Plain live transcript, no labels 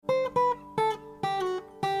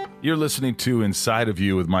You're listening to Inside of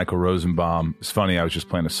You with Michael Rosenbaum. It's funny, I was just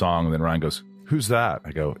playing a song, and then Ryan goes, "Who's that?"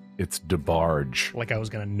 I go, "It's DeBarge." Like I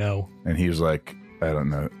was going to know. And he was like, "I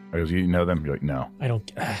don't know." I goes, "You know them?" You're like, "No." I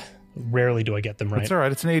don't. Rarely do I get them right. It's all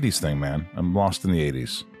right. It's an 80s thing, man. I'm lost in the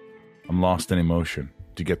 80s. I'm lost in emotion.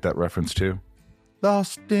 Do you get that reference too?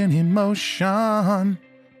 Lost in emotion.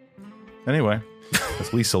 Anyway,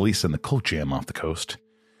 that's Lisa and the Colt Jam off the coast.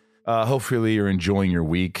 Hopefully you're enjoying your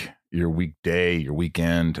week, your weekday, your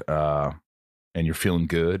weekend, and you're feeling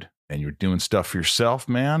good and you're doing stuff for yourself,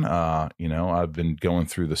 man. I've been going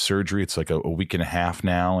through the surgery. It's like a week and a half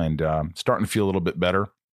now, and starting to feel a little bit better.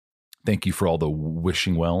 Thank you for all the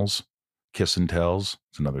wishing wells, kiss and tells.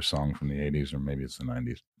 It's another song from the 80s, or maybe it's the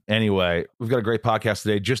 90s. Anyway, we've got a great podcast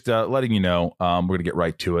today. Just letting you know, we're going to get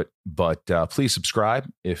right to it. But please subscribe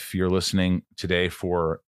if you're listening today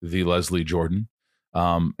for the Leslie Jordan.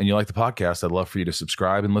 And you like the podcast, I'd love for you to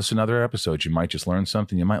subscribe and listen to other episodes. You might just learn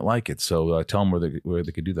something. You might like it. So tell them where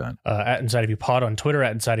they could do that. At Inside of You Pod on Twitter,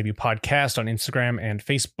 at Inside of You Podcast on Instagram and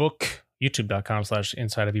Facebook.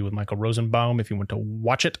 YouTube.com/Inside of You with Michael Rosenbaum if you want to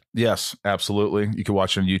watch it. Yes, absolutely. You can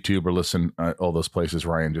watch it on YouTube or listen all those places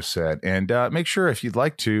Ryan just said. And make sure if you'd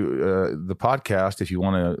like to, the podcast, if you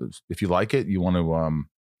like it, you want to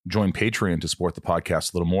join Patreon to support the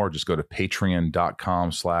podcast a little more, just go to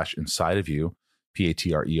patreon.com/Inside of You,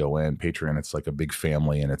 Patreon. Patreon, it's like a big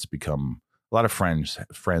family, and it's become a lot of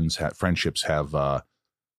friendships have,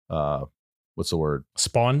 what's the word?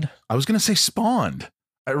 Spawned? I was going to say spawned.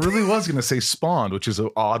 I really was going to say spawned, which is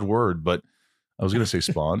an odd word, but I was going to say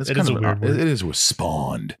spawned. It's It kind is of a weird word. It is with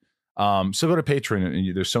spawned. So go to Patreon,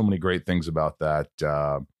 and there's so many great things about that.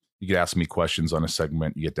 You get ask me questions on a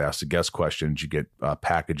segment. You get to ask the guest questions. You get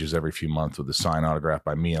packages every few months with a signed autograph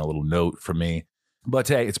by me and a little note from me. But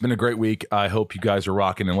hey, it's been a great week. I hope you guys are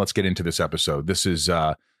rocking, and let's get into this episode. This is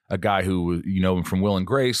a guy who, you know him from Will and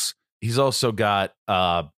Grace. He's also got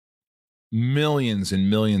millions and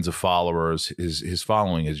millions of followers. His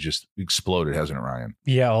following has just exploded, hasn't it, Ryan?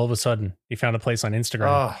 Yeah, all of a sudden he found a place on Instagram.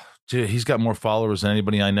 Oh, dude, he's got more followers than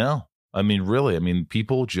anybody I know. I mean, really. I mean,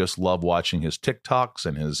 people just love watching his TikToks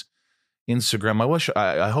and his Instagram.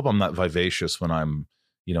 I hope I'm not vivacious when I'm,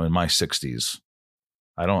 in my 60s.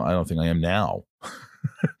 I don't think I am now.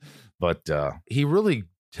 But he really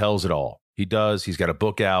tells it all. He does. He's got a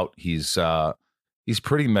book out. He's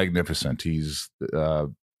pretty magnificent. He's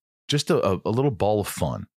just a little ball of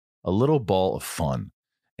fun,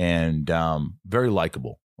 and very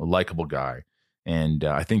likable, a likable guy. And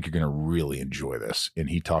I think you're going to really enjoy this. And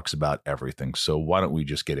he talks about everything. So why don't we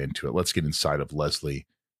just get into it? Let's get inside of Leslie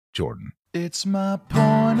Jordan. It's my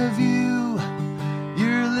point of view.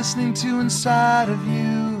 You're listening to Inside of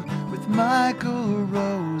You with Michael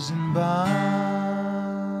Rosenbaum.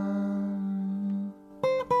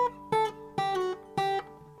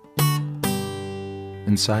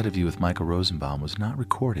 Inside of You with Michael Rosenbaum was not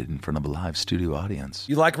recorded in front of a live studio audience.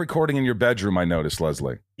 You like recording in your bedroom, I noticed,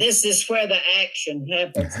 Leslie. This is where the action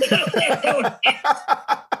happens. That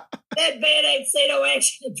band ain't say no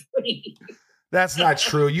action in 20 years. That's not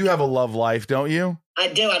true. You have a love life, don't you? I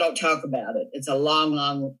do. I don't talk about it. It's a long,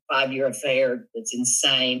 long 5-year affair that's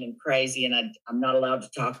insane and crazy, and I'm not allowed to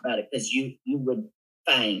talk about it because you would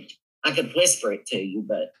faint. I could whisper it to you,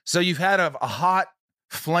 but... So you've had a hot,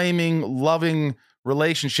 flaming, loving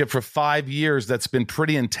relationship for 5 years that's been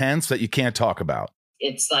pretty intense that you can't talk about.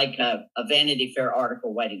 It's like a Vanity Fair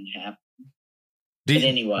article waiting to happen. But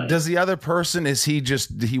anyway. Does the other person,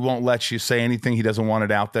 he won't let you say anything? He doesn't want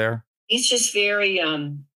it out there? He's just very,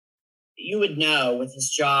 you would know with his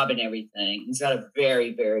job and everything. He's got a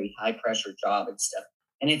very, very high pressure job and stuff.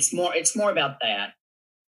 And it's more about that.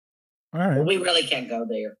 All right. Well, we really can't go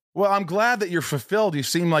there. Well, I'm glad that you're fulfilled. You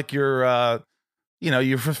seem like you're,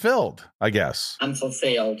 you're fulfilled, I guess. I'm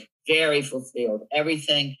fulfilled, very fulfilled.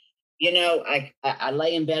 Everything, I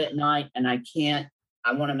lay in bed at night and I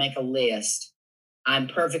want to make a list. I'm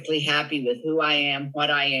perfectly happy with who I am,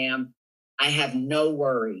 what I am. I have no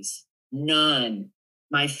worries, none.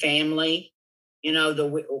 My family,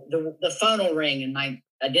 the phone will ring and my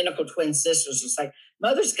identical twin sisters will say,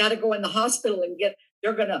 "Mother's got to go in the hospital and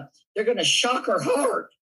they're going to shock her heart."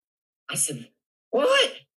 I said,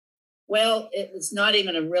 "What?" Well, it was not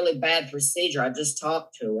even a really bad procedure. I just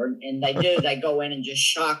talked to her, and they go in and just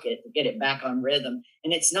shock it to get it back on rhythm.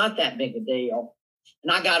 And it's not that big a deal.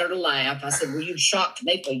 And I got her to laugh. I said, "Well, you've shocked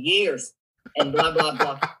me for years," and blah, blah,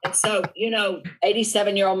 blah. And so,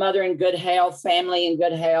 87-year-old mother in good health, family in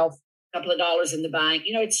good health, a couple of dollars in the bank.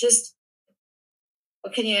 It's just,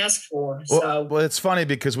 what can you ask for? Well, it's funny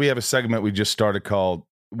because we have a segment we just started called,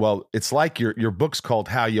 well, it's like your book's called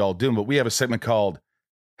How Y'all Doing, but we have a segment called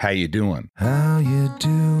How you doing? How you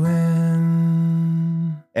doing?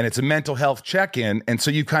 And it's a mental health check-in. And so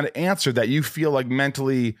you kind of answered that you feel like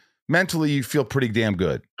mentally you feel pretty damn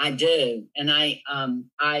good. I do. And I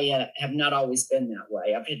have not always been that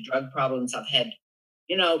way. I've had drug problems. I've had,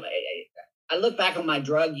 I look back on my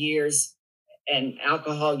drug years and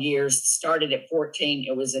alcohol years, started at 14.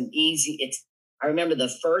 It was I remember the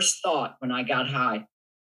first thought when I got high,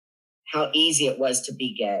 how easy it was to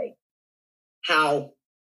be gay. How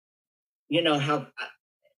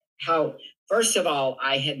first of all,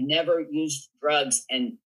 I had never used drugs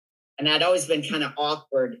and I'd always been kind of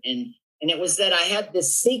awkward. And it was that I had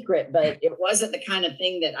this secret, but it wasn't the kind of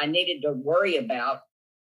thing that I needed to worry about.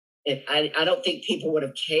 I don't think people would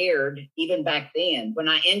have cared even back then. When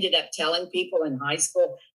I ended up telling people in high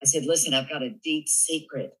school, I said, listen, I've got a deep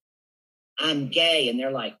secret. I'm gay. And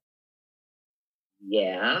they're like,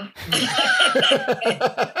 yeah.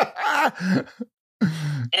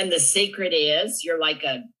 And the secret is you're like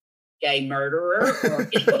a gay murderer.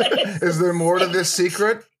 Is there more to this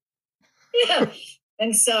secret? Yeah.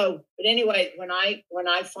 And so, but anyway, when I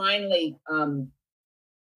finally,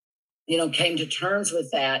 came to terms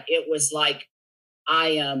with that, it was like,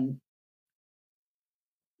 I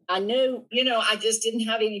knew, I just didn't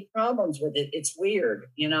have any problems with it. It's weird.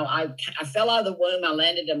 I fell out of the womb. I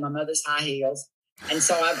landed in my mother's high heels. And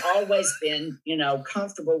so I've always been,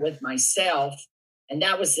 comfortable with myself. And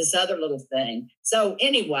that was this other little thing. So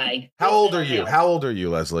anyway. How old are you? How old are you,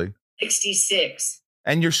 Leslie? 66.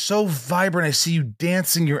 And you're so vibrant. I see you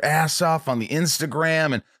dancing your ass off on the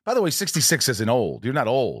Instagram. And by the way, 66 isn't old. You're not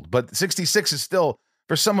old. But 66 is still,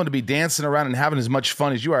 for someone to be dancing around and having as much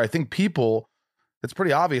fun as you are, I think people, it's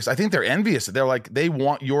pretty obvious. I think they're envious. They're like, they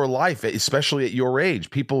want your life, especially at your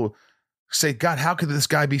age. People say, God, how could this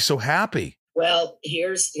guy be so happy? Well,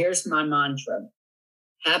 here's my mantra.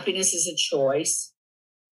 Happiness is a choice.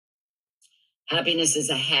 Happiness is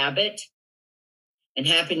a habit. And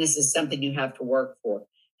happiness is something you have to work for.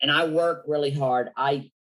 And I work really hard. I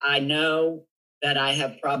know that I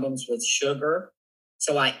have problems with sugar,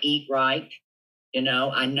 so I eat right.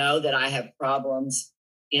 I know that I have problems.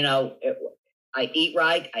 I eat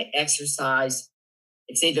right. I exercise.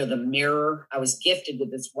 It's either the mirror. I was gifted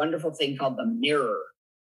with this wonderful thing called the mirror,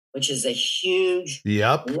 which is a huge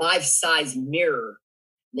life-size mirror.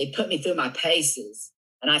 They put me through my paces,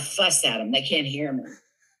 and I fuss at them. They can't hear me.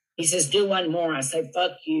 He says, do one more. I say,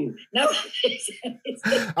 fuck you. No.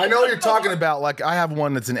 I know what you're talking about. Like, I have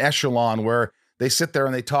one that's an echelon where they sit there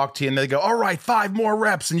and they talk to you and they go, all right, 5 more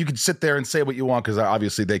reps. And you can sit there and say what you want because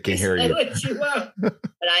obviously they can't hear you. What you want. But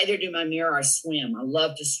I either do my mirror or swim. I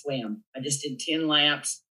love to swim. I just did 10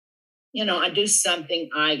 laps. I do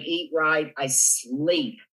something. I eat right. I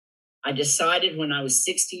sleep. I decided when I was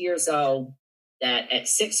 60 years old that at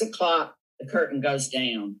 6 o'clock, the curtain goes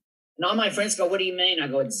down. And all my friends go, what do you mean? I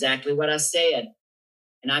go, exactly what I said.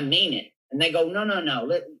 And I mean it. And they go, no.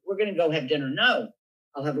 We're going to go have dinner. No,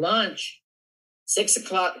 I'll have lunch. 6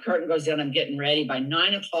 o'clock, the curtain goes down. I'm getting ready. By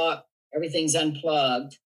 9 o'clock, everything's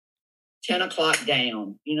unplugged. 10 o'clock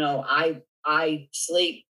down. I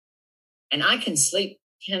sleep and I can sleep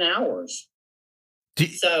 10 hours.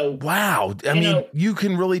 Wow. I mean, you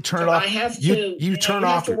can really turn it off. I have to. You turn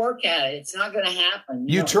off. You have to work at it. It's not going to happen.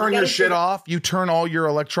 You turn your shit off. You turn all your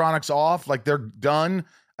electronics off. Like they're done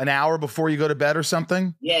an hour before you go to bed or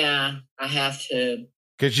something. Yeah, I have to.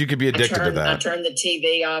 Because you could be addicted to that. I turn the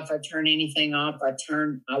TV off. I turn anything off. I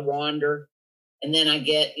wander. And then I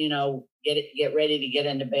get ready to get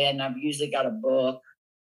into bed. And I've usually got a book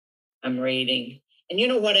I'm reading. And you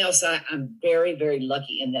know what else? I'm very, very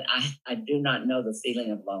lucky in that I do not know the feeling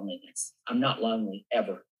of loneliness. I'm not lonely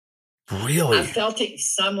ever. Really? I felt it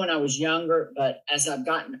some when I was younger, but as I've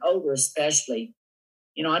gotten older, especially,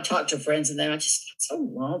 I talk to friends and I just get so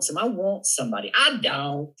lonesome. I want somebody. I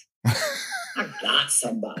don't. I got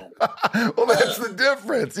somebody. Well, that's the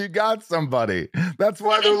difference. You got somebody. That's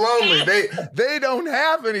why they're lonely. They don't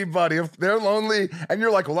have anybody. If they're lonely and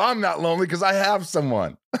you're like, well, I'm not lonely because I have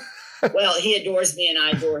someone. Well, he adores me and I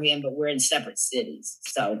adore him, but we're in separate cities.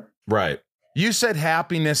 So right. You said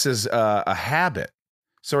happiness is a habit.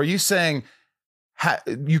 So are you saying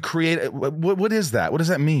you create? What is that? What does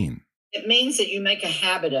that mean? It means that you make a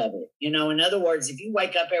habit of it. In other words, if you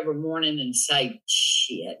wake up every morning and say,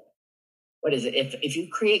 shit, what is it? If you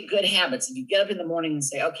create good habits, if you get up in the morning and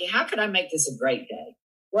say, okay, how can I make this a great day?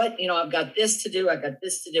 What, I've got this to do. I got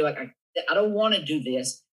this to do. I don't want to do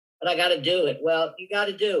this, but I got to do it. Well, you got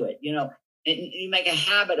to do it, and you make a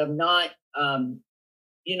habit of not going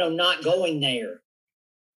there.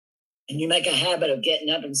 And you make a habit of getting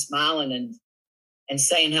up and smiling and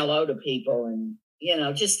saying hello to people. And,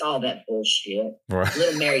 just all that bullshit. Right.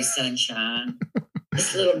 Little Mary Sunshine.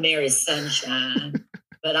 Just little Mary Sunshine.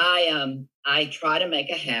 But I try to make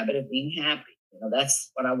a habit of being happy.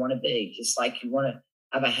 That's what I want to be. Just like you want to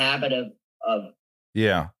have a habit of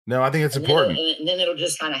Yeah. No, I think it's important. And then it'll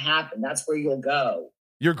just kind of happen. That's where you'll go.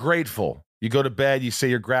 You're grateful. You go to bed, you say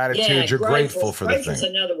your gratitude, Yeah, you're grateful for the thing. Grateful's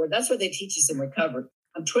another word. That's what they teach us in recovery.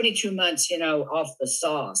 I'm 22 months, off the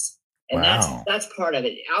sauce. And Wow. that's part of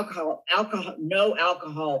it. Alcohol, no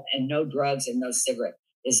alcohol and no drugs and no cigarette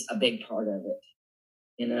is a big part of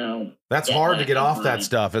it. That's hard to get off that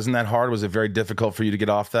stuff. Isn't that hard? Was it very difficult for you to get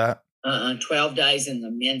off that? 12 days in the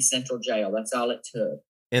men's central jail. That's all it took.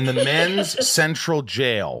 In the men's central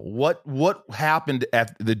jail. What happened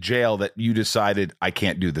at the jail that you decided I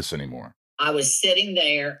can't do this anymore? I was sitting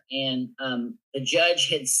there and the judge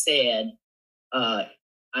had said,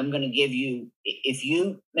 I'm going to give you, if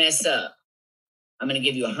you mess up, I'm going to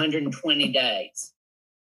give you 120 days.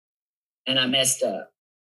 And I messed up.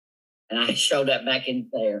 And I showed up back in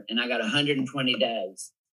there and I got 120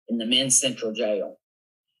 days in the men's central jail.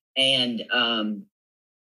 And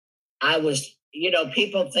I was,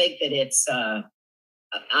 people think that it's, I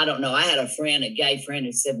don't know. I had a gay friend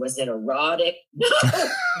who said, was it erotic? No,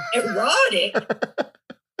 erotic.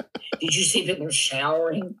 Did you see people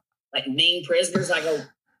showering like mean prisoners? I go,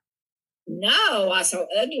 no, I saw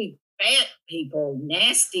ugly, fat people,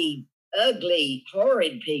 nasty, ugly,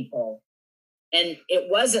 horrid people. And it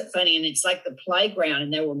wasn't funny. And it's like the playground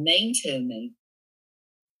and they were mean to me.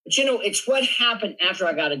 But it's what happened after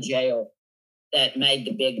I got out of jail that made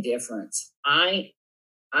the big difference. I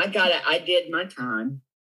did my time.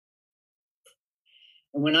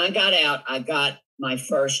 And when I got out, I got my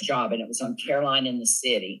first job and it was on Caroline in the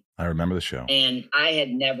City. I remember the show. And I had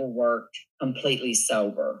never worked completely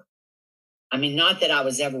sober. I mean, not that I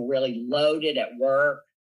was ever really loaded at work,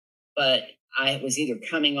 but I was either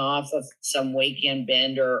coming off of some weekend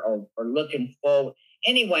bender or looking forward.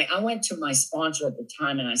 Anyway, I went to my sponsor at the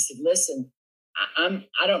time and I said, listen, I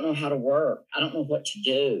don't know how to work. I don't know what to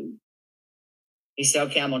do. He said,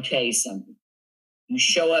 okay, I'm going to tell you something. You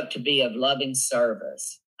show up to be of loving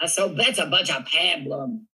service. I said, oh, that's a bunch of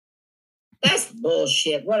pablum. That's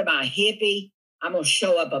bullshit. What am I, a hippie? I'm going to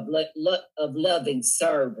show up of loving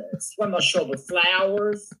service. What, am I going to show up with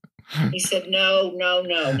flowers? He said, no. Now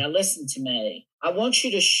listen to me. I want you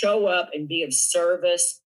to show up and be of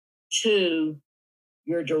service to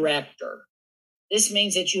your director. This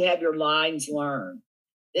means that you have your lines learned.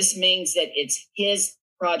 This means that it's his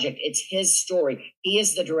project. It's his story. He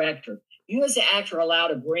is the director. You as the actor are allowed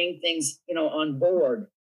to bring things, on board,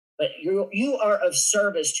 but you are of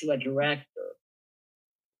service to a director.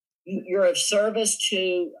 You're of service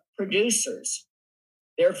to producers.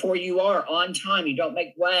 Therefore, you are on time. You don't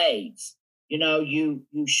make waves. You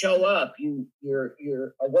show up.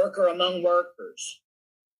 You're a worker among workers.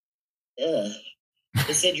 Ugh.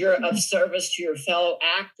 They said you're of service to your fellow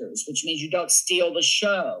actors, which means you don't steal the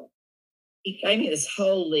show. He gave me this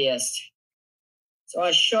whole list. So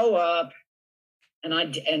I show up, and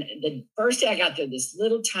the first day I got there, this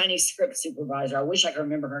little tiny script supervisor, I wish I could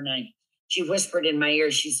remember her name. She whispered in my ear,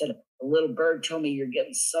 she said, a little bird told me you're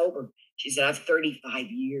getting sober. She said, I have 35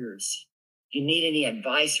 years. If you need any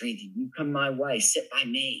advice or anything, you come my way, sit by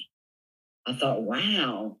me. I thought,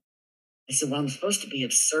 wow. I said, well, I'm supposed to be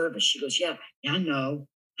of service. She goes, yeah, I know.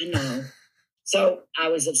 So I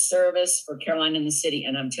was of service for Caroline in the City,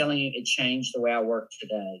 and I'm telling you, it changed the way I work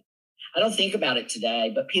today. I don't think about it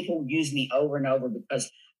today, but people use me over and over because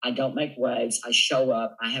I don't make waves. I show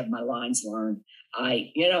up. I have my lines learned.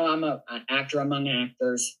 I'm an actor among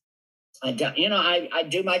actors. I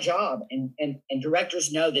do my job, and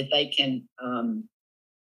directors know that they can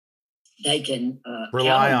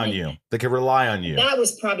rely on you. They can rely on you. That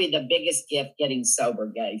was probably the biggest gift getting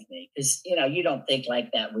sober gave me, because you don't think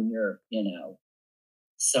like that when you're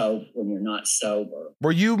when you're not sober.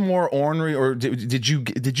 Were you more ornery, or did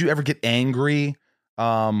you ever get angry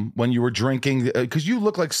when you were drinking? Because you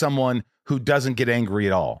look like someone who doesn't get angry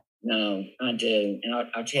at all. No, I do, and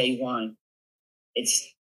I'll tell you why.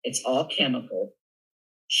 It's all chemical.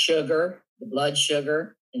 Sugar, the blood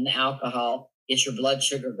sugar, and the alcohol gets your blood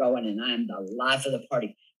sugar going, and I am the life of the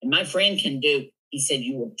party. And my friend he said,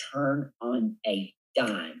 you will turn on a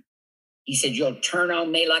dime. He said, you'll turn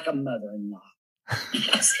on me like a mother-in-law.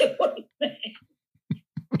 I said, what do you mean?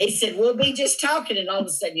 He said, we'll be just talking, and all of a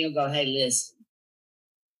sudden you'll go, hey, listen,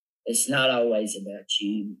 it's not always about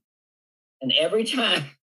you. And every time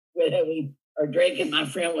when we are drinking, my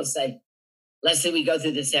friend will say, let's say we go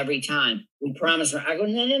through this every time. We promise her. I go,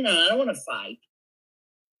 no, I don't want to fight.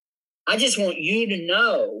 I just want you to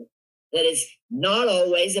know that it's not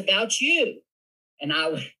always about you. and I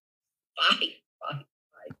would fight.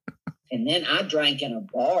 And then I drank in a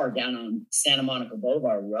bar down on Santa Monica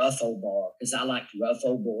Boulevard, rough old bar, because I liked rough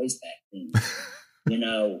old boys back then.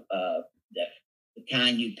 The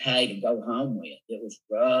kind you pay to go home with. It was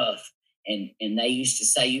rough. And they used to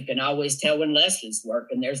say, you can always tell when Leslie's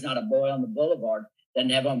working. There's not a boy on the boulevard that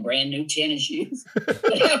doesn't have on brand new tennis shoes.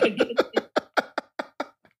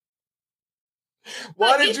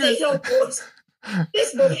 Why did you?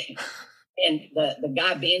 This boy, and the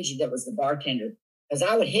guy Benji that was the bartender, because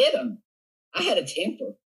I would hit him. I had a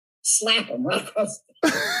temper. Slap him right across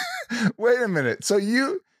the Wait a minute. So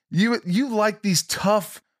you like these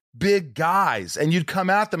tough, big guys, and you'd come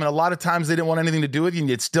at them, and a lot of times they didn't want anything to do with you, and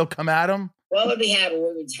you'd still come at them? Well, it'd be happening.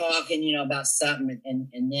 We were talking, about something,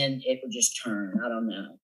 and then it would just turn. I don't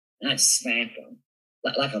know. And I'd smack them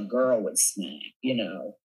like a girl would smack,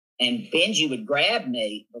 And Benji would grab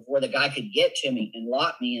me before the guy could get to me and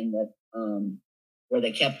lock me in the where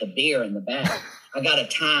they kept the beer in the back. I got a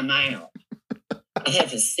timeout. I had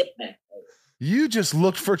to sit back there. You just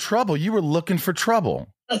looked for trouble. You were looking for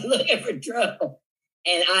trouble. I was looking for trouble.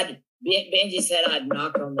 And Benji said I'd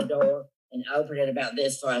knock on the door and open it about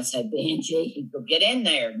this far. I said, Benji, he'd go, get in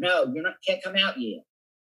there. No, can't come out yet.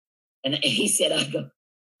 And he said,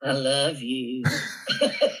 I love you.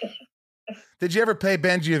 Did you ever pay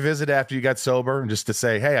Benji a visit after you got sober, just to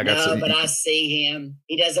say, "Hey, I got"? No, but I see him.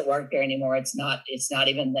 He doesn't work there anymore. It's not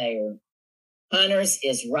even there. Hunter's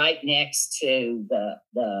is right next to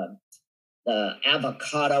the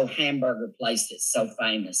avocado hamburger place that's so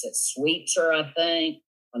famous. It's Sweetser, I think,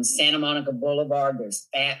 on Santa Monica Boulevard. There's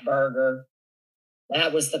Fat Burger.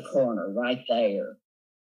 That was the corner right there.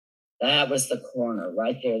 That was the corner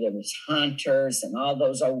right there. There was Hunter's and all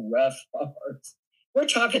those old rough bars. We're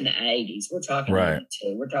talking the 80s. We're talking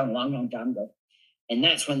 82. We're talking a long, long time ago. And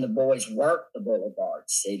that's when the boys worked the boulevard.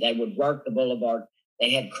 See, they would work the boulevard.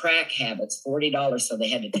 They had crack habits, $40, so they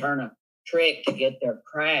had to turn a trick to get their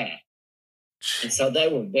crack. And so they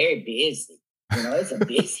were very busy. It's a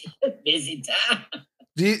busy time.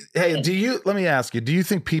 Let me ask you, do you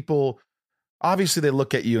think people, obviously they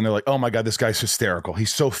look at you and they're like, oh my God, this guy's hysterical.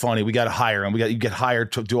 He's so funny. We got to hire him. You get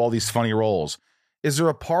hired to do all these funny roles. Is there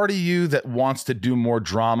a part of you that wants to do more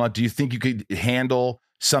drama? Do you think you could handle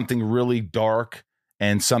something really dark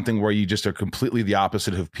and something where you just are completely the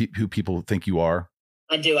opposite of who people think you are?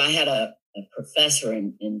 I do. I had a professor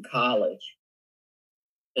in college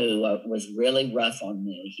who was really rough on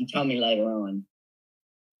me. He told me later on,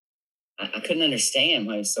 I couldn't understand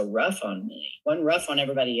why he was so rough on me. He wasn't rough on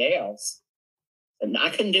everybody else. But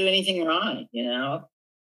I couldn't do anything right,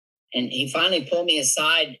 And he finally pulled me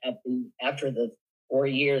aside after the 4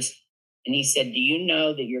 years, and he said, do you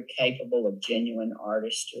know that you're capable of genuine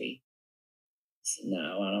artistry? I said,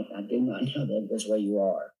 no, I do not know that that's where you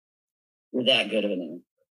are. You're that good of an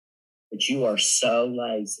actor. But you are so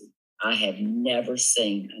lazy. I have never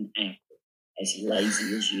seen an actor as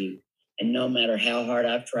lazy as you. And no matter how hard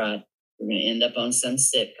I've tried, you're going to end up on some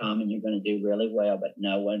sitcom and you're going to do really well, but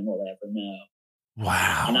no one will ever know.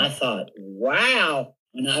 Wow. And I thought, wow.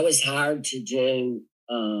 When I was hired to do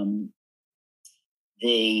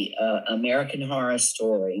the American Horror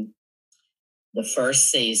Story, the first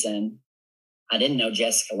season, I didn't know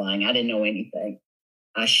Jessica Lange. I didn't know anything.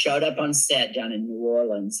 I showed up on set down in New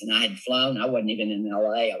Orleans, and I had flown. I wasn't even in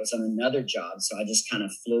LA. I was on another job, so I just kind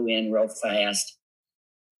of flew in real fast.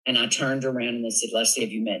 And I turned around and they said, Leslie,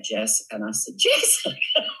 have you met Jessica? And I said, Jessica?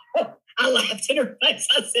 I laughed in her face.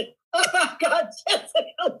 I said, oh my God,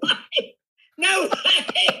 Jessica Lange. No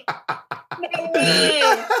way. No way.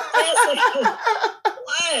 Jessica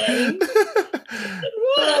Lange.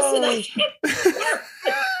 What? I said,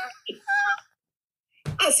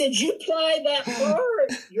 I said, you play that part.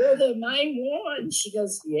 You're the main one. She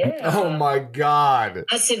goes, yeah. Oh my God.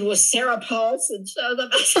 I said, was Sarah Paulson show them?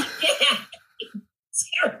 I said, yeah.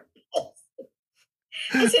 Sarah Paulson.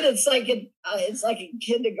 I said, it's like in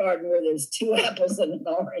kindergarten where there's two apples and an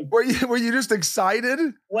orange. Were you just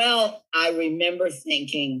excited? Well, I remember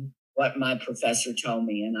thinking what my professor told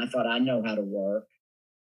me, and I thought, I know how to work.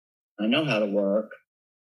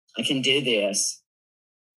 I can do this.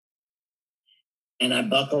 And I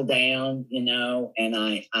buckled down, and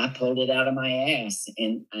I pulled it out of my ass.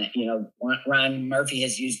 And, Ryan Murphy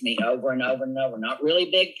has used me over and over and over. Not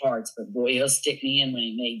really big parts, but boy, he'll stick me in when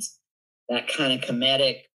he needs that kind of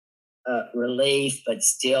comedic relief, but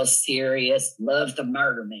still serious. Loves to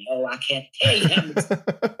murder me. Oh, I can't tell you how much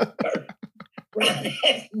Ryan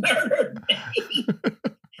has murdered me.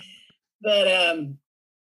 But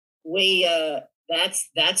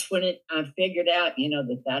that's when I figured out,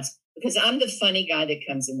 that's because I'm the funny guy that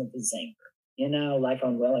comes in with the zinger. like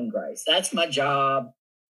on Will and Grace. That's my job.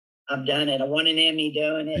 I've done it. I won an Emmy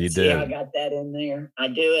doing it. You See did. how I got that in there. I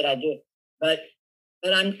do it. But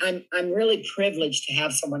I'm really privileged to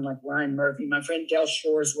have someone like Ryan Murphy. My friend Del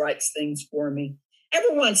Shores writes things for me.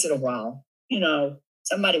 Every once in a while,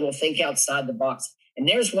 somebody will think outside the box. And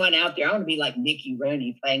there's one out there. I want to be like Mickey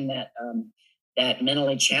Rooney playing that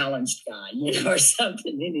mentally challenged guy, or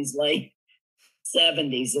something in his late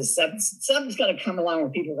 70s. Something's going to come along where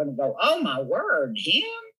people are going to go, oh, my word, him?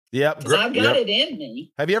 Yep. I've got it in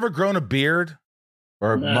me. Have you ever grown a beard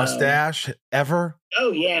or a mustache ever?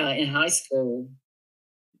 Oh, yeah, in high school.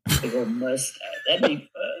 Big old mustache. That'd be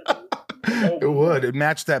fun. It would. It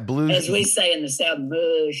matched that blue. As we say in the South,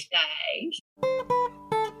 mustache.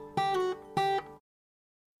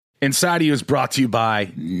 Inside of You is brought to you by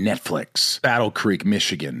Netflix. Battle Creek,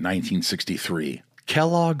 Michigan, 1963.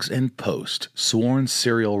 Kellogg's and Post, sworn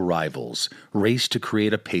cereal rivals, race to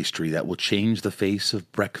create a pastry that will change the face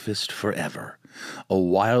of breakfast forever. A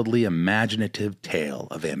wildly imaginative tale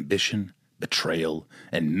of ambition, betrayal,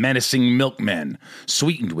 and menacing milkmen,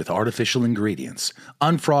 sweetened with artificial ingredients.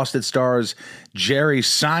 Unfrosted stars Jerry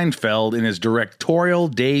Seinfeld in his directorial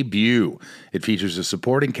debut. It features a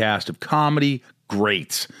supporting cast of comedy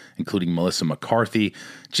greats, including Melissa McCarthy,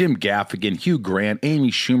 Jim Gaffigan, Hugh Grant,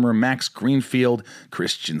 Amy Schumer, Max Greenfield,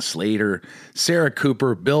 Christian Slater, Sarah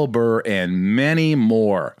Cooper, Bill Burr, and many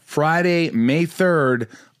more. Friday, May 3rd,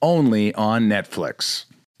 only on Netflix.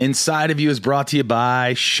 Inside of You is brought to you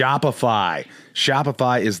by Shopify.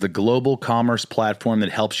 Shopify is the global commerce platform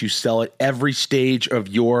that helps you sell at every stage of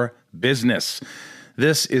your business.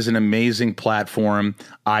 This is an amazing platform.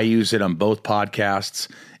 I use it on both podcasts.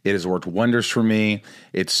 It has worked wonders for me.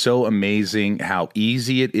 It's so amazing how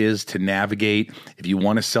easy it is to navigate. If you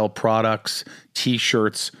want to sell products,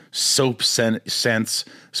 t-shirts, soap scents,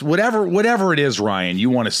 whatever it is, Ryan, you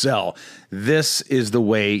want to sell, this is the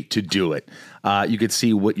way to do it. You could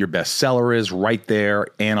see what your best seller is right there,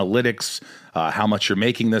 analytics, how much you're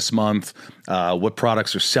making this month, what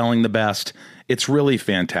products are selling the best. It's really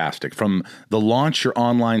fantastic. From the launch your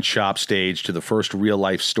online shop stage to the first real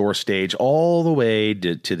life store stage, all the way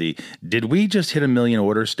to the did we just hit 1 million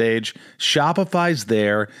order stage? Shopify's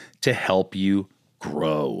there to help you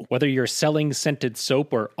grow. Whether you're selling scented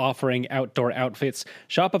soap or offering outdoor outfits,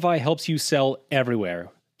 Shopify helps you sell everywhere.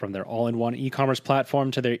 From their all-in-one e-commerce platform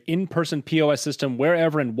to their in-person POS system,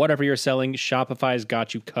 wherever and whatever you're selling, Shopify's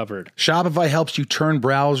got you covered. Shopify helps you turn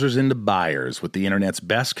browsers into buyers with the internet's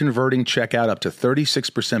best converting checkout up to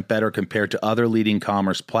 36% better compared to other leading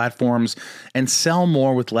commerce platforms, and sell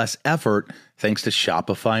more with less effort thanks to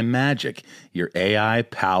Shopify Magic, your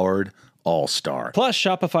AI-powered all-star. Plus,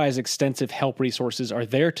 Shopify's extensive help resources are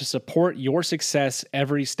there to support your success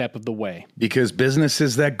every step of the way. Because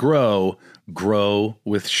businesses that grow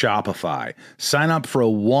with Shopify. Sign up for a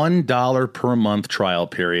 $1 per month trial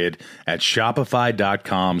period at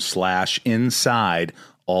shopify.com/inside,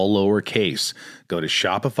 all lowercase. Go to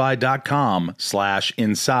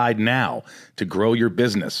shopify.com/inside now to grow your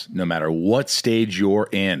business, no matter what stage you're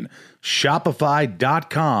in.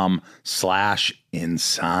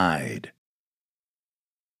 Shopify.com/inside.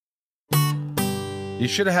 You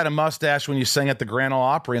should have had a mustache when you sang at the Grand Ole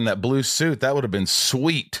Opry in that blue suit. That would have been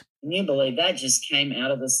sweet. Can you believe that just came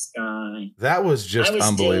out of the sky? That was just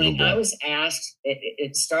unbelievable. I was asked,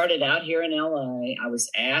 it started out here in LA. I was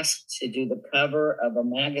asked to do the cover of a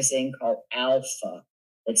magazine called Alpha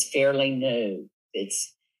that's fairly new.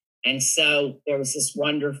 And so there was this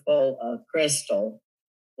wonderful Crystal,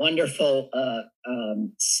 wonderful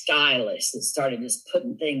stylist that started just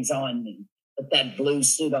putting things on me. Put that blue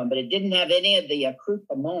suit on, but it didn't have any of the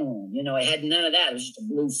accoutrement. It had none of that. It was just a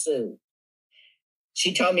blue suit.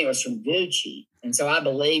 She told me it was from Gucci. And so I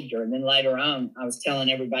believed her. And then later on, I was telling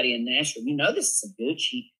everybody in Nashville, this is a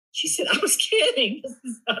Gucci. She said, I was kidding. This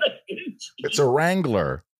is not a Gucci. It's a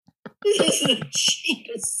Wrangler. This is the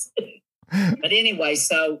cheapest suit. But anyway,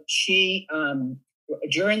 so she,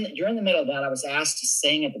 during the middle of that, I was asked to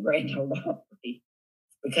sing at the Grand Ole Opry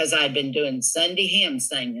because I had been doing Sunday hymn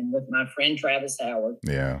singing with my friend Travis Howard.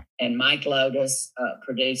 Yeah. And Mike Lotus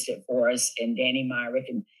produced it for us, and Danny Myrick.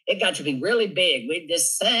 And it got to be really big. We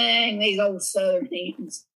just sang these old Southern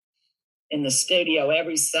hymns in the studio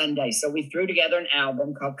every Sunday. So we threw together an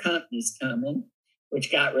album called Company's Coming,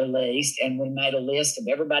 which got released. And we made a list of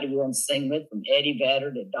everybody we wanted to sing with, from Eddie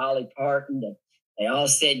Vedder to Dolly Parton. They all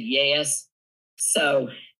said yes. So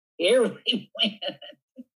here we went.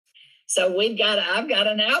 So I've got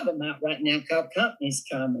an album out right now called Company's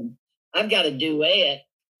Coming. I've got a duet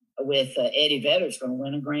with Eddie Vedder's going to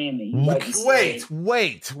win a Grammy.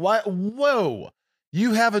 Wait, what? Whoa.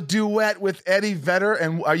 You have a duet with Eddie Vedder,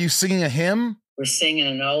 and are you singing a hymn? We're singing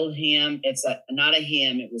an old hymn. It's not a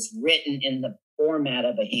hymn. It was written in the format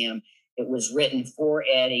of a hymn. It was written for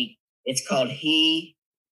Eddie. It's called He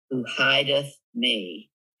Who Hideth Me.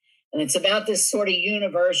 And it's about this sort of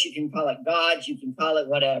universe. You can call it God. You can call it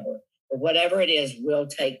whatever. But whatever it is, we'll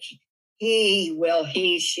take.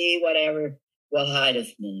 He, she, whatever, will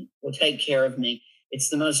hideth me. Will take care of me. It's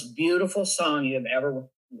the most beautiful song you have ever.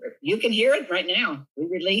 You can hear it right now. We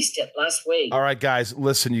released it last week. All right, guys,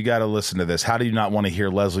 listen, you got to listen to this. How do you not want to hear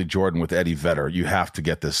Leslie Jordan with Eddie Vedder? You have to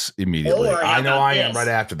get this immediately. I know I am right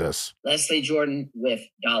after this. Leslie Jordan with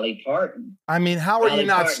Dolly Parton. I mean, how are you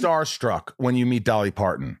not starstruck when you meet Dolly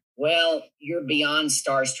Parton? Well, you're beyond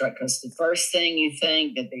starstruck because the first thing you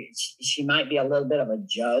think that she might be a little bit of a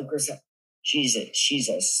joke or something. She's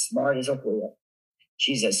as smart as a whip.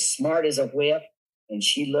 She's as smart as a whip, and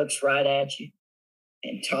she looks right at you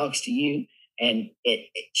and talks to you, and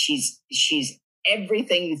she's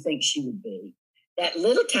everything you think she would be. That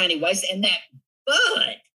little tiny waist and that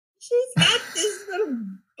bud. She's got this little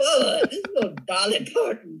bud, this little Dolly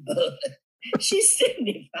Parton bud. She's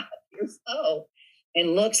 75 years old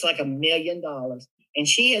and looks like $1 million. And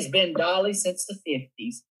she has been Dolly since the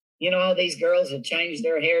 50s. You know, all these girls have changed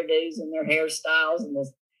their hairdos and their hairstyles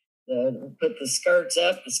and put the skirts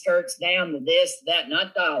up, the skirts down, the this, that,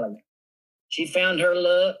 not Dolly. She found her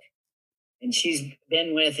look, and she's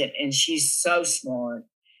been with it, and she's so smart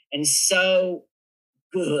and so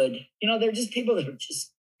good. You know, they're just people that are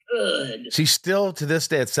just good. She still, to this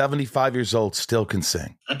day, at 75 years old, still can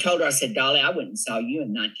sing. I told her, I said, Dolly, I went and saw you in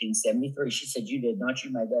 1973. She said, you did not.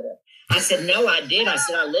 You made that up. I said, no, I did. I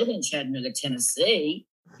said, I live in Chattanooga, Tennessee.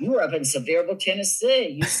 You were up in Sevierville,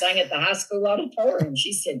 Tennessee. You sang at the high school auditorium.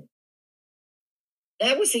 She said,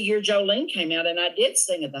 that was the year Jolene came out, and I did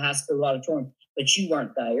sing at the high school auditorium, but you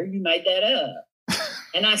weren't there. You made that up.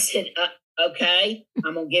 And I said, okay,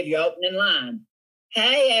 I'm going to give you opening line.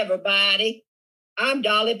 Hey, everybody, I'm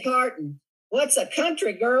Dolly Parton. What's a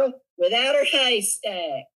country girl without her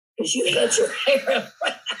haystack? Because you had your hair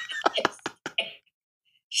up.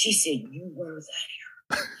 She said, you were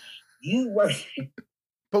there. You were there.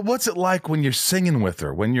 But what's it like when you're singing with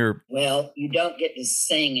her? Well, you don't get to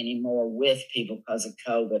sing anymore with people because of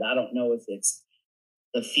COVID. I don't know if it's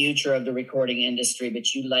the future of the recording industry,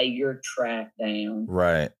 but you lay your track down.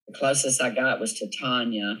 Right. The closest I got was to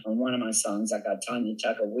Tanya. On one of my songs, I got Tanya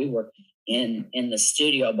Tucker. We were in the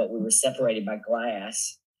studio, but we were separated by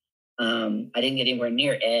glass. I didn't get anywhere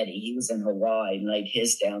near Eddie. He was in Hawaii and laid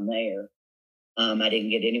his down there. I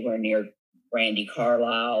didn't get anywhere near Brandi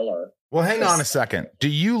Carlile or... Well, hang on a second. Do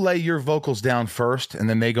you lay your vocals down first and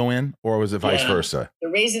then they go in, or was it vice versa? The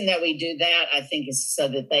reason that we do that, I think, is so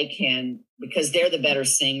that they can, because they're the better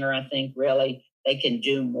singer, I think, really, they can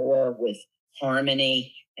do more with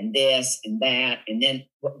harmony and this and that. And then,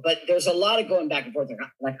 but there's a lot of going back and forth.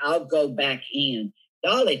 Like I'll go back in.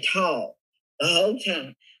 Dolly talked the whole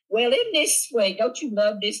time. Well, isn't this sweet? Don't you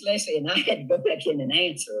love this, Leslie? And I had to go back in and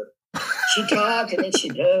answer her. She talked and then she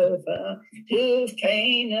dove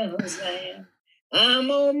Canaan's land. I'm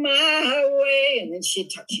on my way. And then she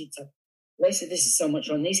talked. Leslie, this is so much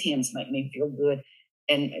fun. These hymns make me feel good.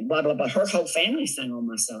 And blah, blah, blah. Her whole family sang on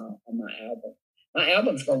my song, on my album. My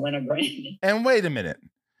album's going to win a Grammy. And wait a minute.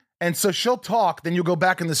 And so she'll talk, then you'll go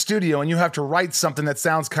back in the studio and you have to write something that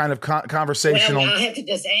sounds kind of conversational. Well, I have to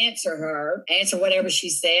just answer whatever she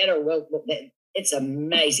said, or it's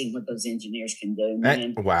amazing what those engineers can do,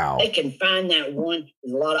 man. Wow. They can find that one.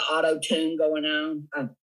 There's a lot of auto-tune going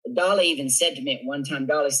on. Dolly even said to me at one time,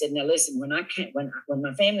 Dolly said, now listen, when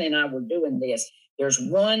my family and I were doing this, there's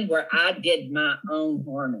one where I did my own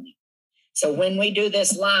harmony. So when we do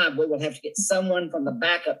this live, we will have to get someone from the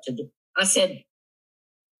backup to do. I said,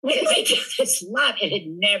 when we do this live, it had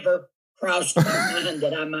never crossed my mind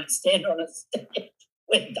that I might stand on a stage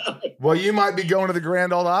with Dolly. Well, you might be going to the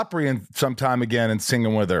Grand Ole Opry sometime again and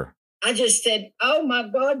singing with her. I just said, oh my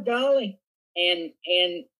God, Dolly. And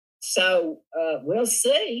so we'll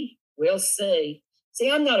see. We'll see. See,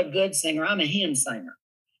 I'm not a good singer. I'm a hymn singer.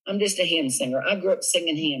 I'm just a hymn singer. I grew up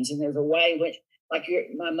singing hymns, and there's a way which, like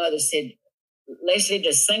my mother said, Leslie,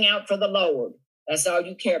 just sing out for the Lord. That's all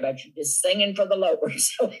you care about. You're just singing for the Lord.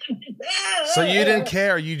 So you didn't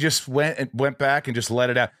care. You just went back and just let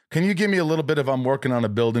it out. Can you give me a little bit of "I'm working on a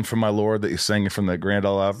building for my Lord" that you're singing from the Grand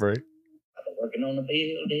Ole Opry? I've been working on a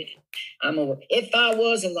building. If I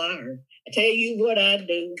was a liar, I tell you what I'd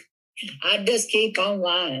do. I just keep on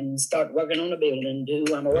lying and start working on a building.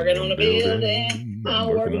 I'm working on a building. I'm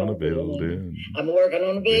working on a building. I'm working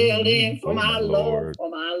on a building for my Lord, for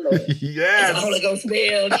my Lord. Yes. It's a Holy Ghost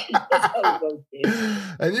building. It's a Holy Ghost building.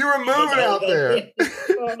 And you were moving out there.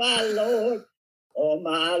 For my Lord, oh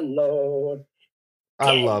my Lord.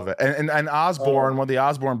 I love it. And Osborne, one of the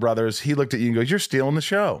Osborne brothers, he looked at you and goes, "You're stealing the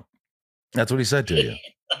show." That's what he said to you.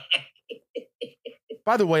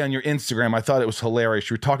 By the way, on your Instagram, I thought it was hilarious.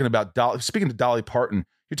 You were talking about speaking to Dolly Parton.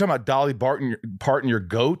 You're talking about Dolly Parton, your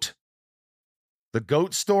goat. The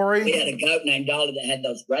goat story. We had a goat named Dolly that had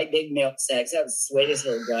those great big milk sacks. That was the sweetest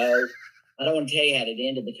little goat. I don't want to tell you how it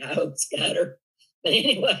ended. The coyotes got her. But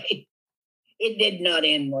anyway, it did not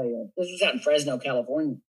end well. This was out in Fresno,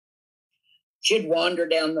 California. She'd wander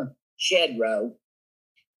down the shed row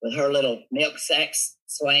with her little milk sacks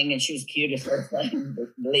swinging. She was cute as her thing,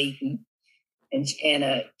 bleating. And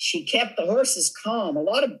she kept the horses calm. A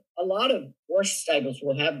lot of horse stables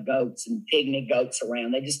will have goats and pygmy goats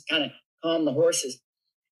around. They just kind of calm the horses.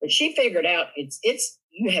 But she figured out it's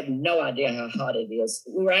you have no idea how hot it is.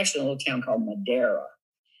 We were actually in a little town called Madera,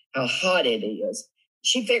 how hot it is.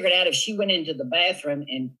 She figured out if she went into the bathroom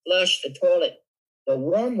and flushed the toilet, the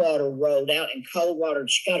warm water rolled out and cold water,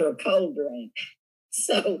 she got her a cold drink.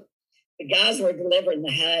 So the guys were delivering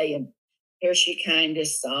the hay, and here she came,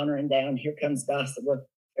 just sauntering down. Here comes gossip.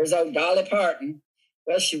 There's old Dolly Parton.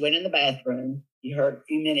 Well, she went in the bathroom. You heard a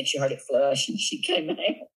few minutes, you heard it flush, and she came out.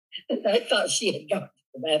 And I thought she had gone to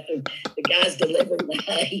the bathroom. The guys delivering the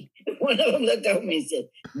hay. One of them looked over me and said,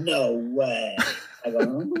 "No way." I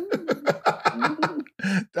go,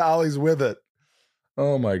 Dolly's with it.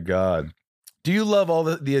 Oh, my God. Do you love all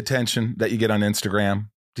the attention that you get on Instagram?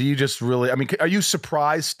 Do you just really, I mean, are you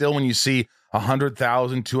surprised still when you see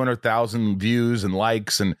 100,000, 200,000 views and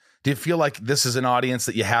likes? And do you feel like this is an audience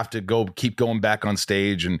that you have to keep going back on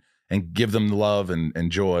stage and give them love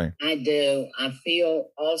and joy? I do. I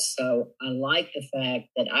feel also, I like the fact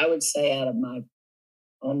that I would say out of my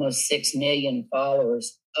almost 6 million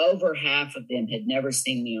followers, over half of them had never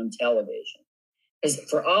seen me on television. Because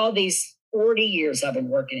for all these 40 years I've been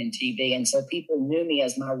working in TV, and so people knew me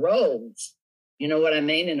as my roles. You know what I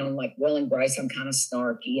mean? And on like Will and Grace, I'm kind of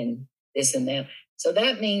snarky and this and that. So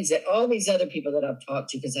that means that all these other people that I've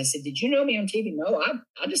talked to, because I said, "Did you know me on TV?" "No,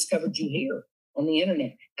 I discovered you here on the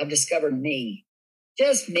internet. I've discovered me,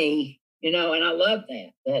 just me, and I love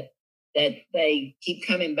that they keep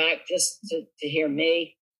coming back just to hear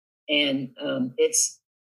me. And it's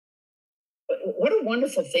what a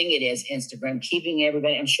wonderful thing it is, Instagram, keeping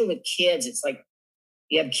everybody. I'm sure with kids, it's like,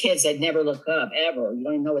 you have kids that never look up ever. You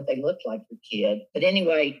don't even know what they look like, your kid. But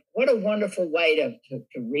anyway, what a wonderful way to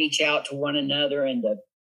reach out to one another and to,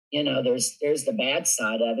 there's the bad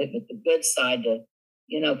side of it, but the good side to,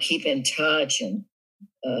 keep in touch and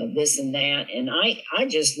this and that. And I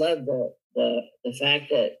just love the fact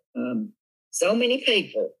that so many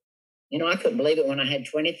people, I couldn't believe it when I had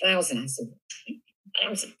 20,000. I said,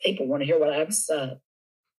 20,000 people want to hear what I have to say.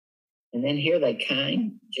 And then here they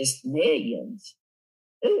came, just millions.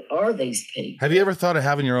 Who are these people? Have you ever thought of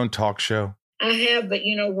having your own talk show? I have, but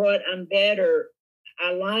you know what? I'm better.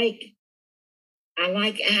 I like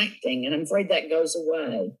acting, and I'm afraid that goes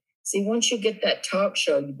away. See, once you get that talk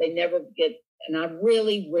show, they never get, and I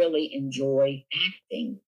really, really enjoy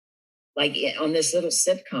acting. Like on this little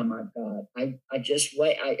sitcom I've got, I just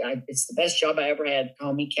wait. It's the best job I ever had.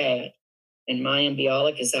 Call me Kat. And Mayim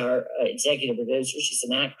Bialik is our executive producer. She's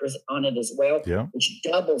an actress on it as well, yeah, which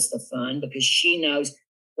doubles the fun because she knows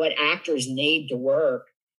what actors need to work.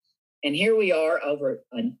 And here we are over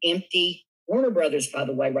an empty Warner Brothers, by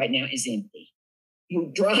the way, right now is empty.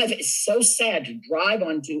 You drive, it's so sad to drive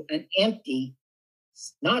onto an empty,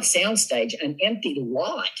 not soundstage, an empty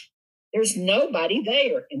lot. There's nobody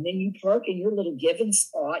there. And then you park in your little given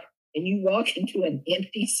spot and you walk into an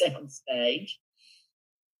empty soundstage.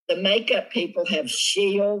 The makeup people have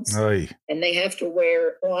shields. Oy. And they have to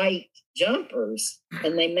wear white jumpers,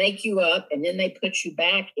 and they make you up, and then they put you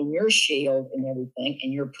back in your shield and everything,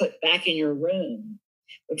 and you're put back in your room.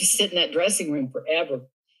 We just sit in that dressing room forever.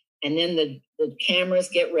 And then the cameras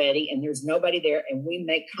get ready, and there's nobody there, and we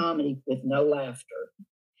make comedy with no laughter.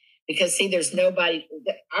 Because, see, there's nobody.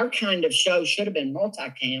 Our kind of show should have been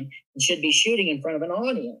multicam and should be shooting in front of an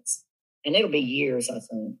audience. And it'll be years, I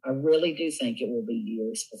think. I really do think it will be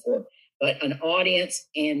years before. But an audience,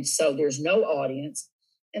 and so there's no audience.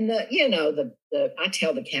 And I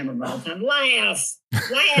tell the cameraman all the time, laugh.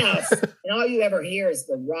 And all you ever hear is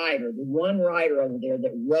the one writer over there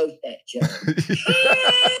that wrote that joke.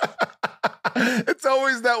 It's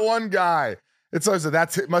always that one guy. It's always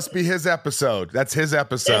it must be his episode. That's his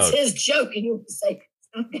episode. That's his joke. And you say,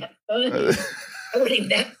 not that funny. I wouldn't even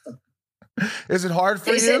that funny. Is it hard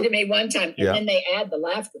for They said you? to me one time, and then they add the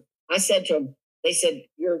laughter. I said to them, they said,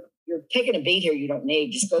 you're taking a beat here you don't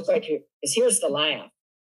need. Just go back here, because here's the laugh.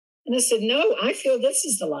 And I said, no, I feel this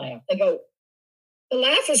is the laugh. They go, the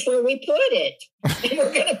laugh is where we put it. And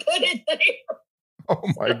we're going to put it there. Oh,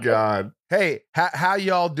 my God. Hey, how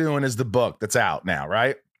y'all doing is the book that's out now,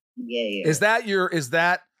 right? Yeah. Is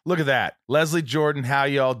that, look at that. Leslie Jordan, how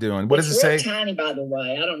y'all doing? What does it say? It's tiny, by the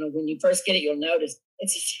way. I don't know. When you first get it, you'll notice.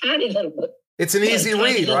 It's a tiny little book. It's an easy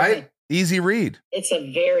read, right? Easy read. It's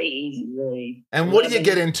a very easy read. And what do you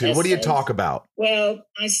get into? Essays. What do you talk about? Well,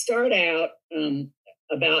 I start out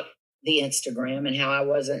about the Instagram and how I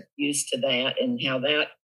wasn't used to that and how that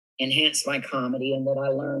enhanced my comedy, and that I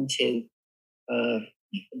learned to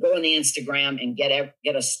go on the Instagram and get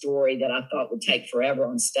a story that I thought would take forever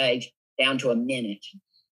on stage down to a minute,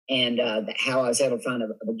 and how I was able to find a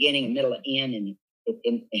beginning, a middle, and end, and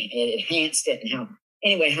it enhanced it, and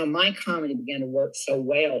how my comedy began to work so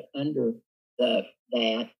well under that.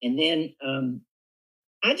 And then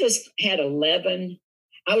I just had 11.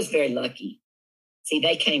 I was very lucky. See,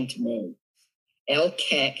 they came to me. Elle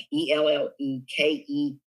Keck, Ellekeck,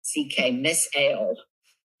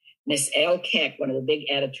 Miss Elle Keck, one of the big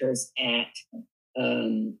editors at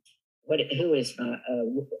who is my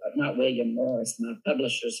not William Morris. My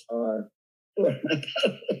publishers are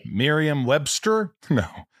Merriam-Webster? No,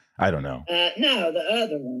 I don't know. No, the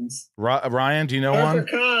other ones. Ryan, do you know one?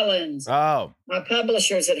 HarperCollins. Oh, My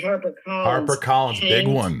publishers at HarperCollins. HarperCollins, big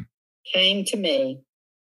one. Came to me,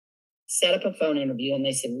 set up a phone interview, and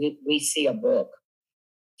they said, we see a book.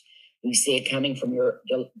 We see it coming from your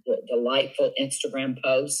delightful Instagram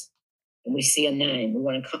posts, and we see a name. We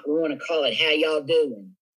want to call it How Y'all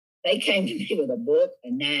Doing. They came to me with a book,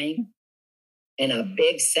 a name, and a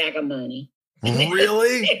big sack of money.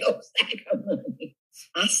 Really? Big old sack of money.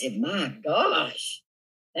 I said, my gosh,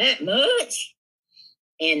 that much?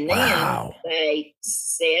 And then they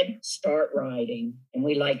said, start writing. And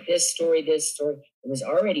we like this story. It was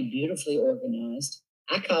already beautifully organized.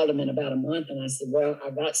 I called them in about a month and I said, well,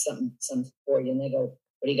 I got something for you. And they go,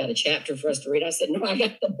 what, do you got a chapter for us to read? I said, no, I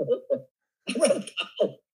got the book. I wrote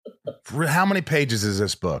all. How many pages is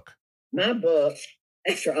this book? My book,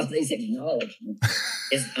 after all these acknowledgments,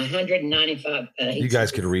 is 195 pages. You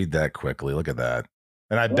guys could read that quickly. Look at that.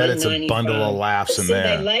 And I bet it's a bundle of laughs in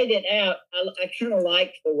there. They laid it out. I kind of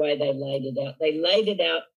liked the way they laid it out. They laid it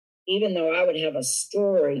out, even though I would have a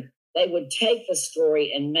story, they would take the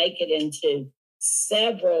story and make it into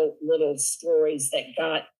several little stories that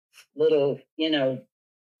got little,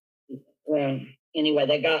 well, anyway,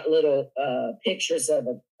 they got little pictures of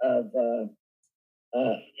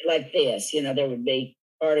like this, there would be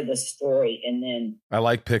part of the story. And then I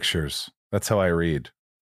like pictures. That's how I read.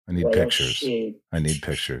 I need pictures. Shoot. I need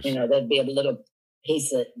pictures. There'd be a little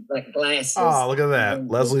piece of like glasses. Oh, look at that.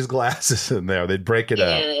 Leslie's glasses in there. They'd break it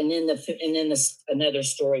up. Yeah, and then another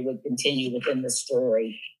story would continue within the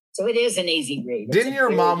story. So it is an easy read. Didn't your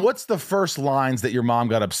mom, what's the first lines that your mom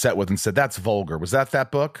got upset with and said, that's vulgar? Was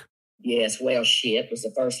that book? Yes, well, shit was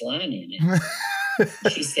the first line in it.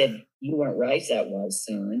 She said, you weren't raised that way,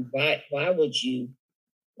 son. Why would you?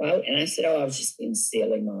 And I said, I was just being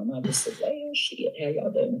silly, Mom. I just said, well, shit, how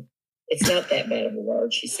y'all doing? It's not that bad of a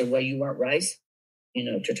word. She said, well, you weren't raised,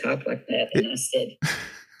 to talk like that. And I said,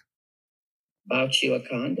 bought you a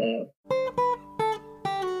condo.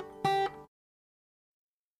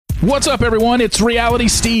 What's up, everyone? It's Reality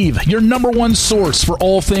Steve, your number one source for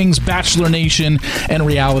all things Bachelor Nation and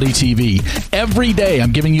reality TV. Every day,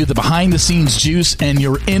 I'm giving you the behind-the-scenes juice and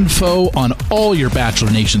your info on all your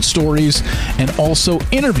Bachelor Nation stories, and also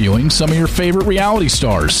interviewing some of your favorite reality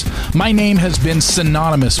stars. My name has been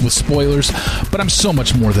synonymous with spoilers, but I'm so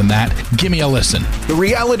much more than that. Give me a listen. The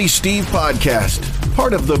Reality Steve Podcast,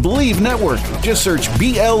 part of the Believe Network. Just search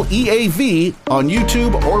BLEAV on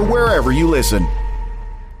YouTube or wherever you listen.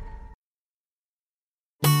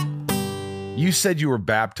 You said you were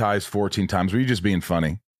baptized 14 times. Were you just being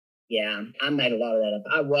funny? Yeah, I made a lot of that up.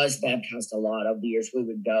 I was baptized a lot over the years. We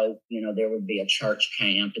would go, there would be a church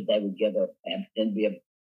camp and they would give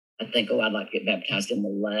I think, I'd like to get baptized in the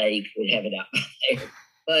lake. We'd have it out there.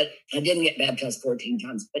 But I didn't get baptized 14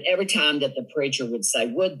 times. But every time that the preacher would say,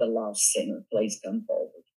 would the lost sinner please come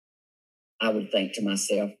forward? I would think to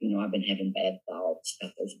myself, I've been having bad thoughts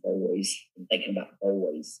about those boys, and thinking about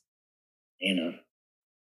boys,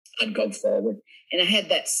 I'd go forward. And I had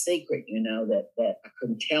that secret, that I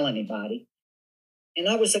couldn't tell anybody. And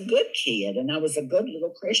I was a good kid, and I was a good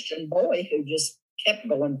little Christian boy who just kept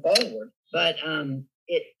going forward. But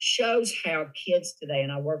it shows how kids today,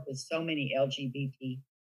 and I work with so many LGBT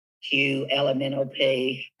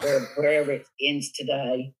LMNOP, or wherever it ends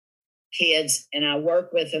today, kids, and I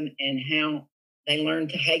work with them and how they learn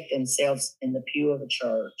to hate themselves in the pew of a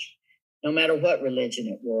church, no matter what religion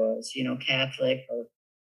it was, Catholic or,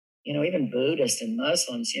 even Buddhist and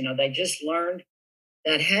Muslims, they just learned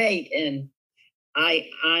that hate. And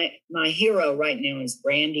my hero right now is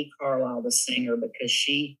Brandy Carlisle, the singer, because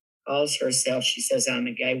she calls herself, she says, I'm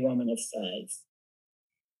a gay woman of faith.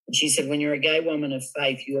 And she said, when you're a gay woman of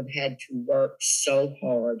faith, you have had to work so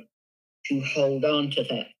hard to hold on to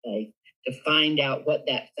that faith, to find out what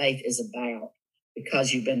that faith is about,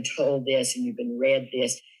 because you've been told this and you've been read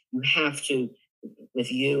this. You have to,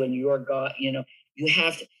 with you and your God, you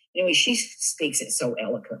have to. Anyway, she speaks it so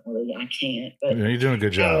eloquently. I can't. But you're doing a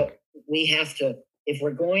good job. We have to, if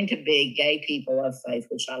we're going to be gay people of faith,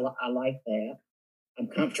 which I like that. I'm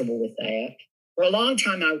comfortable with that. For a long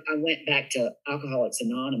time, I went back to Alcoholics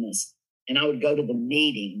Anonymous, and I would go to the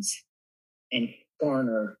meetings and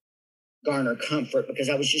garner comfort, because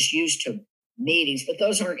I was just used to meetings. But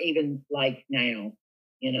those aren't even like now.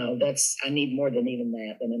 I need more than even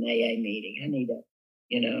that, than an AA meeting.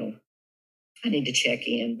 I need to check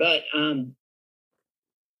in. But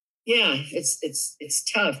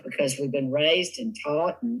it's tough, because we've been raised and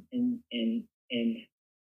taught and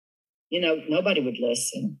nobody would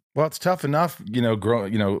listen. Well, it's tough enough,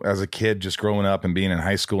 as a kid, just growing up and being in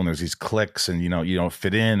high school, and there's these cliques, and you don't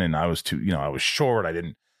fit in. And I was I was short. I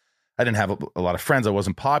didn't have a lot of friends. I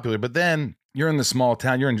wasn't popular. But then you're in the small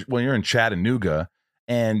town. You're in Chattanooga,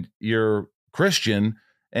 and you're Christian,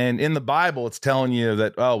 and in the Bible, it's telling you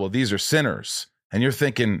that, oh, well, these are sinners, and you're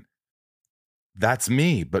thinking, that's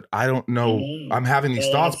me, but I don't know. I'm having these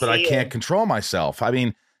thoughts, but I can't control myself. I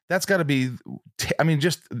mean, that's got to be,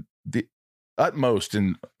 just the utmost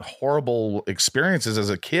and horrible experiences as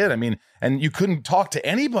a kid. I mean, and you couldn't talk to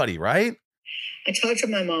anybody, right? I talked to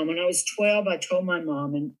my mom when I was 12. I told my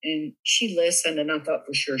mom, and she listened, and I thought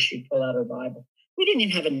for sure she'd pull out her Bible. We didn't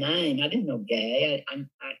even have a name. I didn't know gay. I'm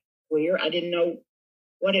queer. I didn't know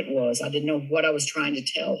what it was. I didn't know what I was trying to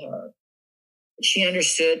tell her. But she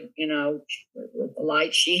understood, with the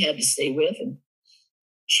light she had to see with. And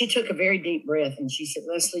she took a very deep breath, and she said,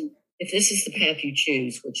 Leslie, if this is the path you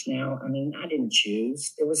choose, which now, I didn't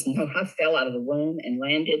choose. I fell out of the womb and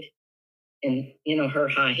landed in, her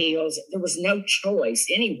high heels. There was no choice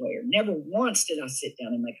anywhere. Never once did I sit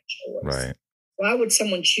down and make a choice. Right. Why would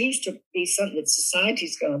someone choose to be something that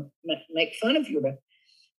society's going to make fun of you about?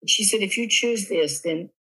 But she said, if you choose this, then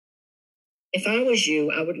if I was you,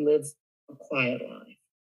 I would live a quiet life,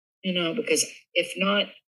 because if not,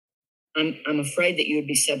 I'm afraid that you would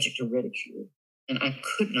be subject to ridicule. And I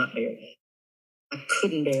could not bear that. I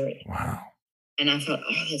couldn't bear it. Wow. And I thought,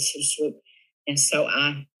 oh, that's so sweet. And so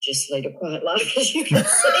I just led a quiet life, as you can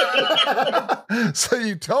see. So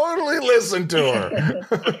you totally listened to her.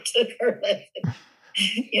 I took her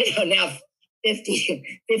lesson. Now 50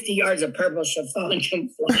 yards of purple chiffon come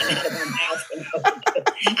flying out of my mouth.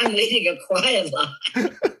 I'm leading a quiet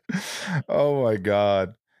life. Oh, my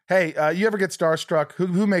God. Hey, you ever get starstruck?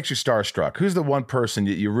 Who makes you starstruck? Who's the one person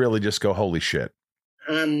that you really just go, holy shit?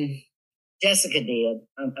 Jessica did,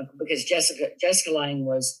 because Jessica Lange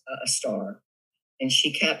was a star, and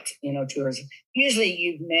she kept, tours. Usually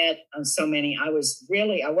you've met so many. I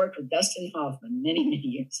worked with Dustin Hoffman many, many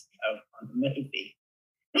years ago on the movie.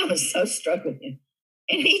 I was so struck with him,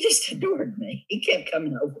 and he just adored me. He kept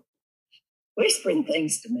coming over, whispering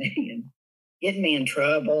things to me and getting me in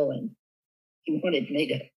trouble, and he wanted me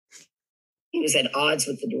to. He was at odds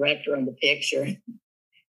with the director on the picture.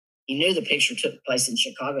 He knew the picture took place in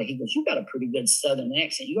Chicago. He goes, you got a pretty good Southern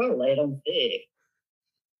accent. You ought to lay it on thick.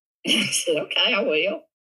 And I said, okay, I will.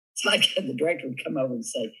 So the director would come over and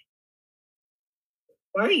say,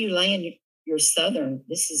 why are you laying your Southern?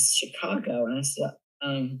 This is Chicago. And I said,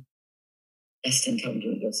 Dustin told me,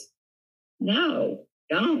 he goes, no,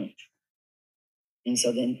 don't. And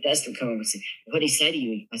so then Dustin would come over and say, what'd he say to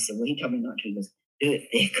you? I said, well, he told me not to. He goes, do it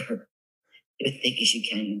thicker. Do it thick as you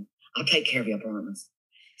can. I'll take care of you, I promise.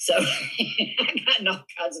 So I got all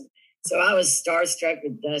kinds of. So I was starstruck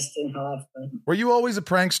with Dustin Hoffman. Were you always a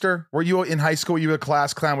prankster? Were you in high school? You were a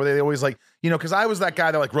class clown? Were they always like, because I was that guy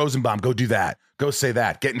that like Rosenbaum, go do that, go say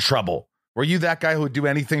that, get in trouble. Were you that guy who would do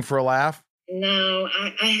anything for a laugh? No,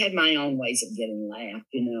 I had my own ways of getting laugh.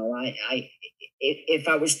 If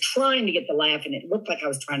I was trying to get the laugh and it looked like I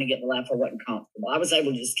was trying to get the laugh, I wasn't comfortable. I was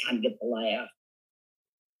able to just kind of get the laugh.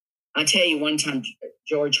 I tell you, one time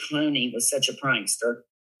George Clooney was such a prankster.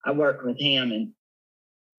 I worked with him, and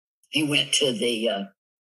he went to the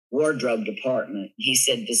wardrobe department. He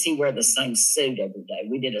said, does he wear the same suit every day?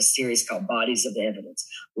 We did a series called Bodies of Evidence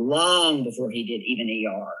long before he did even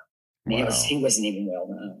ER. mean, Wow. he wasn't even well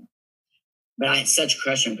known. But I had such a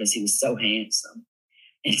crush on him because he was so handsome.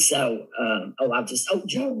 And so,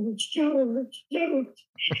 George.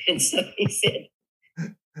 And so he said,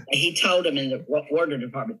 he told him in the wardrobe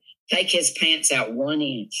department, take his pants out 1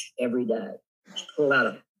 inch every day. Just pull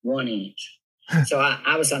out 1 inch. So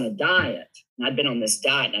I was on a diet, and I'd been on this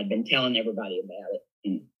diet, and I'd been telling everybody about it.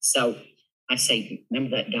 And so I'd say,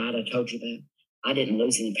 remember that diet I told you about? I didn't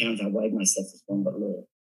lose any pounds. I weighed myself as one but little.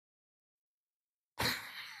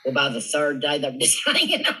 Well, by the third day, they were just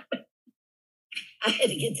hanging on. I had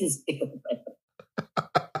to get this deal. I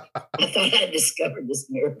thought I had discovered this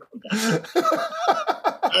miracle. I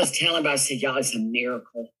was telling everybody, I said, y'all, it's a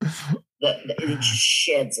miracle. It just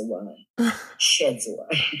sheds away.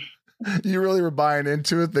 You really were buying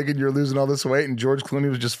into it, thinking you're losing all this weight, and George Clooney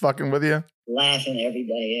was just fucking with you? Laughing every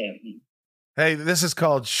day at me. Hey, this is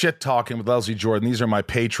called Shit Talking with Leslie Jordan. These are my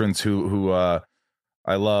patrons who I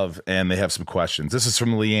love, and they have some questions. This is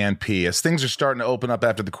from Leanne P. As things are starting to open up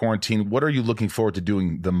after the quarantine, what are you looking forward to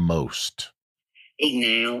doing the most?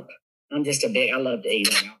 Eating out. I love to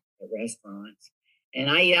eat out at restaurants. And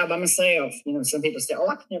I eat out by myself. You know, some people say,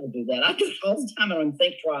 I can never do that. I do it all the time. I don't even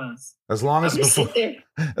think twice. As long as it's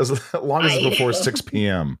before 6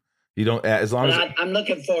 p.m. You don't, I'm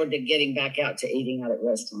looking forward to getting back out to eating out at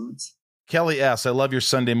restaurants. Kelly S., I love your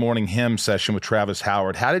Sunday morning hymn session with Travis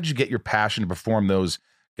Howard. How did you get your passion to perform those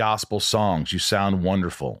gospel songs? You sound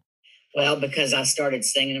wonderful. Well, because I started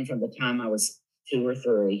singing them from the time I was 2 or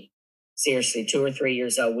 3. Seriously, 2 or 3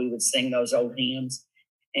 years old, we would sing those old hymns.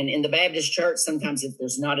 And in the Baptist church, sometimes if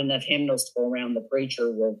there's not enough hymnals to go around, the preacher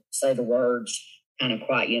will say the words kind of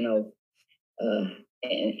quiet,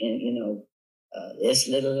 this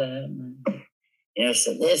little lamb.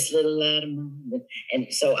 So this little light of mine.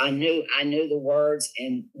 And so I knew the words.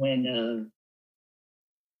 And when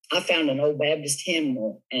I found an old Baptist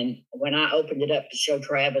hymnal, and when I opened it up to show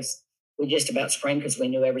Travis, we just about screamed because we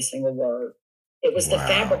knew every single word. It was the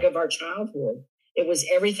fabric of our childhood. It was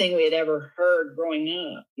everything we had ever heard growing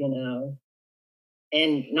up,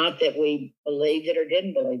 And not that we believed it or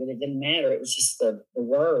didn't believe it. It didn't matter. It was just the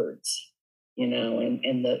words, and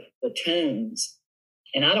the tunes.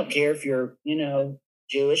 And I don't care if you're,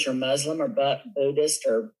 Jewish or Muslim or Buddhist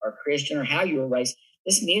or Christian or how you were raised.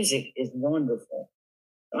 This music is wonderful.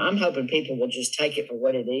 So I'm hoping people will just take it for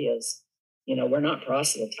what it is. We're not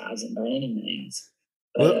proselytizing by any means.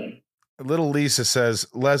 But, Little Lisa says,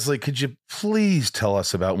 Leslie, could you please tell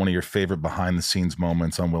us about one of your favorite behind-the-scenes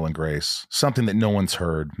moments on Will and Grace? Something that no one's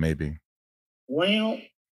heard, maybe. Well,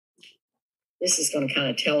 this is going to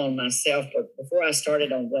kind of tell on myself, but before I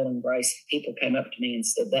started on Will and Grace, people came up to me and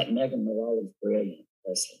said, that Megan Mullally is brilliant,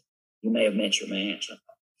 Leslie. You may have met your match.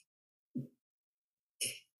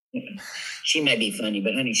 She may be funny,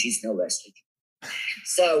 but honey, she's no Leslie.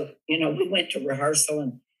 So, we went to rehearsal,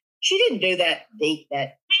 and she didn't do that deep,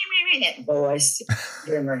 that voice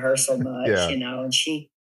during rehearsal much, and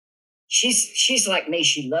she's like me.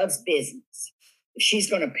 She loves business. If she's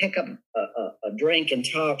going to pick up a drink and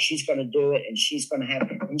talk, she's going to do it, and she's going to have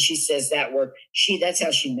it. And she says that word. That's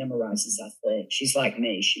how she memorizes, I think. She's like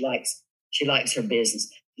me. She likes her business.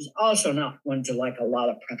 She's also not one to like a lot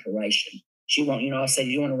of preparation. She won't, I'll say,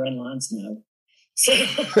 do you want to run lines? No. So,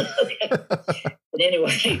 but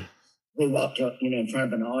anyway, we walked up, in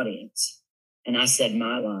front of an audience. And I said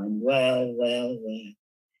my line, well.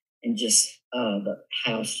 And just, the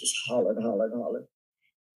house just hollered.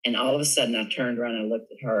 And all of a sudden I turned around and I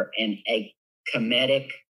looked at her, and a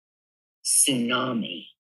comedic tsunami,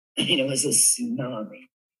 it was a tsunami,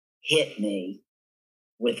 hit me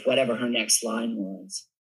with whatever her next line was.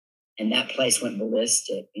 And that place went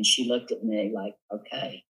ballistic. And she looked at me like,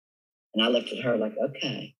 okay. And I looked at her like,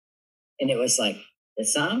 okay. And it was like,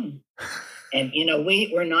 it's on. And,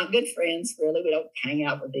 we're not good friends, really. We don't hang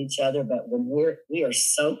out with each other. But when we are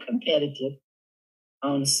so competitive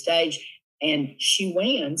on stage, and she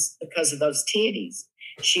wins because of those titties.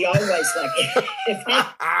 She always like, if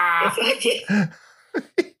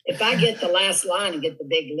I get the last line and get the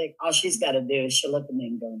big lick, all she's got to do is she'll look at me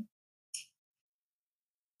and go.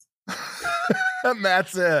 And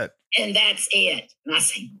that's it. And that's it. And I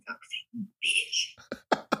say, bitch.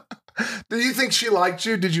 Do you think she liked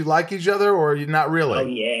you? Did you like each other, or not really? Oh,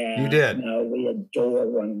 yeah. You did? No, we adore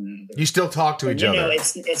one another. You still talk to each other?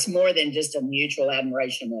 It's more than just a mutual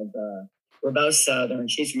admiration of, we're both Southern.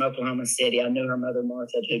 She's from Oklahoma City. I knew her mother,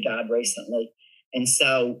 Martha, who died recently. And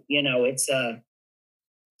so, it's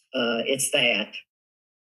that.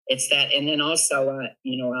 It's that. And then also, I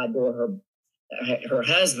adore her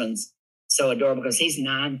husband's so adorable because he's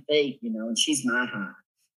 9 feet, and she's my height.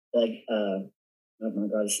 Like, oh my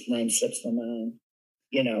God, his name slips my mind.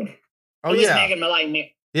 Oh, Who was yeah. Megan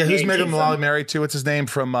Mullally Yeah, who's married Megan to Mullally from- married to? What's his name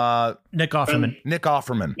from Nick Offerman. Nick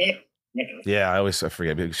Offerman. Nick. Yeah, I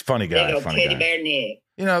forget. He's a funny guy. Big old Funny teddy guy. bear Nick.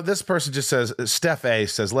 You know, this person just says, Steph A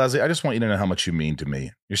says, Leslie, I just want you to know how much you mean to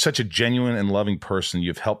me. You're such a genuine and loving person.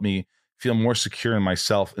 You've helped me feel more secure in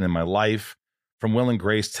myself and in my life. From Will and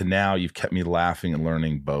Grace to now, you've kept me laughing and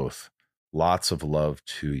learning both. Lots of love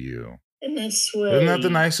to you. Isn't that sweet? Isn't that the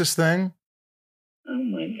nicest thing? Oh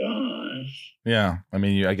my gosh. Yeah. I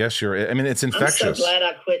mean, I guess it's infectious. I'm so glad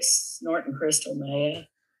I quit snorting crystal meth.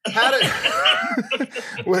 How did,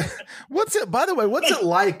 what's it, by the way, what's it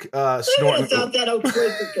like Who would have snorting? thought that old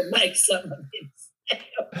creeper could make something of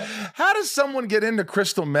himself? How does someone get into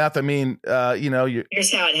crystal meth? I mean,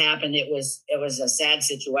 Here's how it happened. It was a sad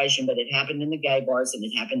situation, but it happened in the gay bars and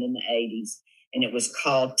it happened in the 80s. And it was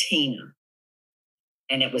called Tina.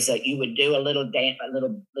 And it was you would do a little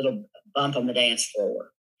little bump on the dance floor.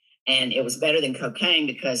 And it was better than cocaine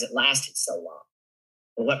because it lasted so long.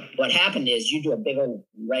 But what happened is you do a big old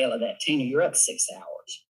rail of that Tina, you're up 6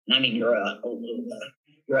 hours. And I mean, you're up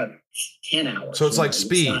 10 hours. so it's like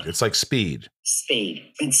speed. Not It's like speed.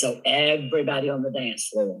 speed. And so everybody on the dance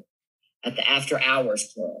floor at the after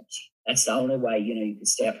hours clubs, that's the only way, you can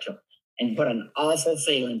stay up to. And what an awful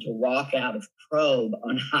feeling to walk out of Probe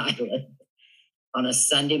on Highland on a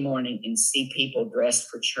Sunday morning and see people dressed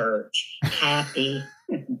for church, happy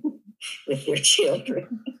with their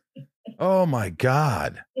children. Oh my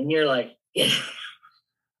God. And you're like, yeah.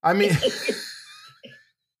 I mean,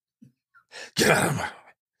 get out of my.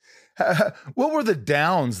 What were the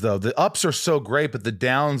downs though? The ups are so great, but the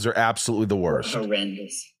downs are absolutely the worst.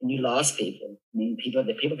 Horrendous. And you lost people. I mean, people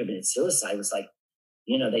committed suicide. It was like,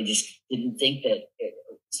 they just didn't think that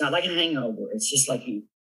it's not like a hangover. It's just like you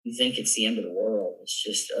think it's the end of the world. It's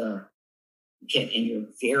just, you can't, and you're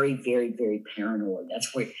very, very, very paranoid.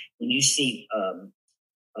 That's where, when you see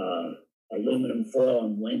aluminum foil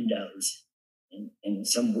on windows in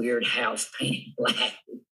some weird house painted black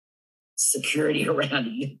with security around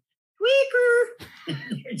you, tweaker.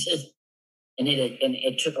 You're just, and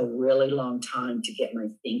it took a really long time to get my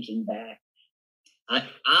thinking back.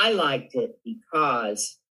 I liked it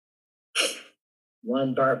because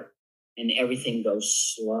one burp and everything goes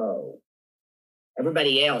slow.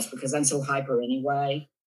 Everybody else, because I'm so hyper anyway,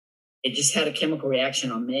 it just had a chemical reaction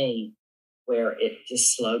on me where it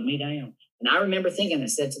just slowed me down. And I remember thinking, I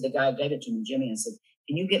said to the guy who gave it to me, Jimmy, I said,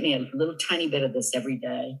 can you get me a little tiny bit of this every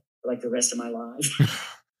day for like the rest of my life?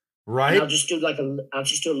 Right. And I'll just do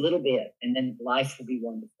a little bit and then life will be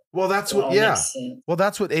wonderful. Well, that's It all what, yeah. makes sense. Well,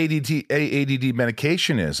 that's what ADD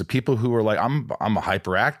medication is. The people who are like, I'm a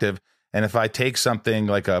hyperactive. And if I take something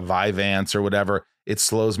like a Vyvanse or whatever, it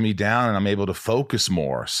slows me down and I'm able to focus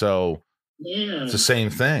more. So Yeah. it's the same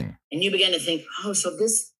thing. And you begin to think, oh, so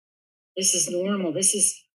this is normal. This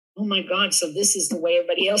is, oh my God, so this is the way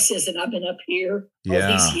everybody else is. And I've been up here all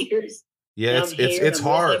Yeah. these years. Yeah, and I'm here and it's I'm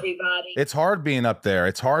with hard. Everybody. It's hard being up there.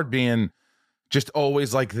 It's hard being just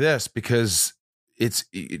always like this because it's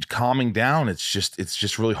calming down. It's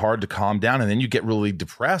just really hard to calm down. And then you get really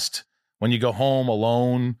depressed when you go home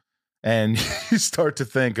alone and you start to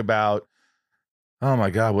think about, oh my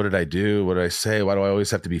God, what did I do? What did I say? Why do I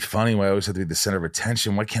always have to be funny? Why do I always have to be the center of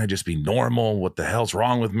attention? Why can't I just be normal? What the hell's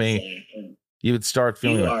wrong with me? Exactly. You would start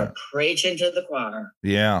feeling You like are that. preaching to the choir.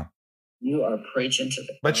 Yeah. You are preaching to the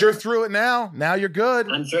choir. But you're through it now. Now you're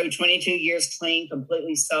good. I'm through 22 years clean,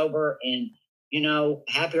 completely sober, and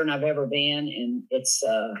happier than I've ever been. And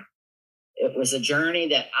it was a journey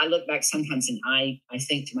that I look back sometimes and I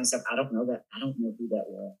think to myself, I don't know who that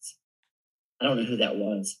was. I don't know who that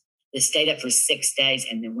was. They stayed up for 6 days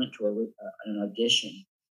and then went to an audition.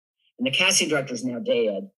 And the casting director is now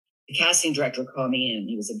dead. The casting director called me in.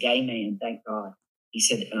 He was a gay man, thank God. He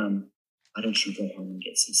said, why don't you go home and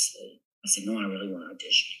get some sleep? I said, no, I really want to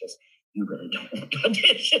audition. He goes, you really don't want to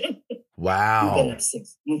audition. Wow.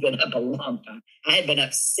 You've been up a long time. I had been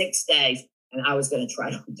up 6 days and I was going to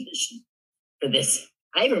try to audition for this.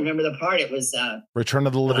 I even remember the part. It was Return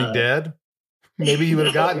of the Living Dead. Maybe you would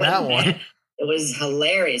have gotten that one. It was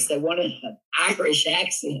hilarious. They wanted an Irish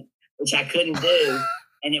accent, which I couldn't do.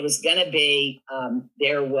 And it was going to be,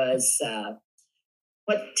 there was,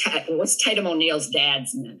 what's Tatum O'Neal's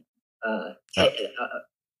dad's name?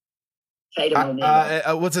 Tatum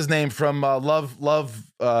O'Neal. What's his name from Love?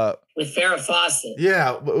 With Farrah Fawcett.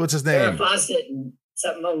 Yeah, what's his name? Farrah Fawcett and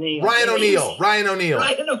something O'Neal. Ryan O'Neal. Ryan O'Neal.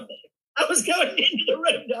 I was going into the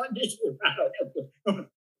room to audition with Ryan O'Neal.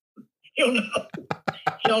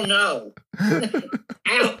 He'll know.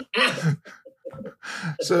 Ow.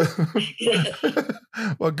 So,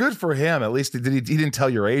 well, good for him. At least he didn't tell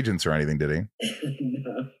your agents or anything, did he?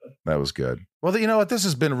 No. That was good. Well, you know what? This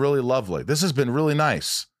has been really lovely. This has been really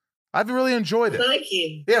nice. I've really enjoyed it. Thank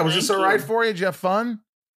you. Yeah, was Thank this all right you. for you? Did you have fun?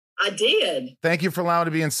 I did. Thank you for allowing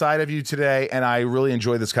me to be inside of you today, and I really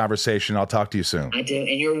enjoyed this conversation. I'll talk to you soon. I do.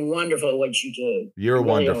 And you're wonderful at what you do. You're You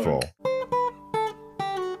really wonderful.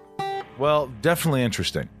 Well, definitely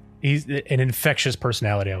interesting. He's an infectious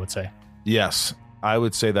personality, I would say. Yes, I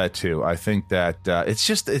would say that too. I think that it's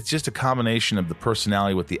just a combination of the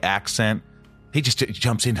personality with the accent. He just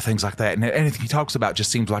jumps into things like that, and anything he talks about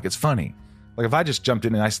just seems like it's funny. Like if I just jumped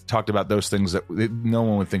in and I talked about those things, that no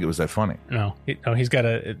one would think it was that funny. He's got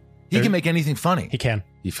a. He can make anything funny. He can.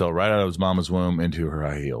 He fell right out of his mama's womb into her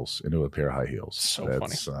high heels, into a pair of high heels. So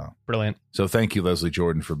funny. Brilliant. So thank you, Leslie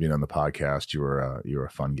Jordan, for being on the podcast. You were a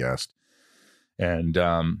fun guest. And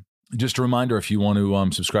just a reminder, if you want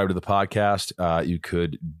to subscribe to the podcast, you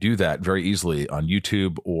could do that very easily on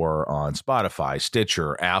YouTube or on Spotify,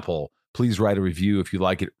 Stitcher, Apple. Please write a review if you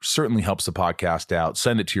like it. It certainly helps the podcast out.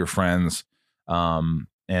 Send it to your friends.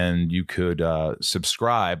 And you could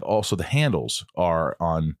subscribe. Also, the handles are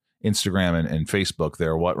on Instagram and Facebook.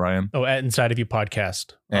 There, what, Ryan? Oh, at Inside of You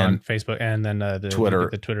Podcast and on Facebook, and then the Twitter.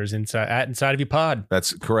 The Twitter's at Inside of You Pod.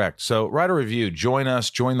 That's correct. So write a review. Join us.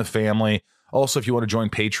 Join the family. Also, if you want to join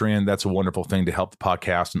Patreon, that's a wonderful thing to help the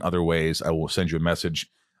podcast in other ways. I will send you a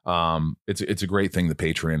message. It's a great thing, the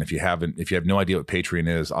Patreon. If you have no idea what Patreon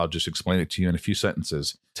is, I'll just explain it to you in a few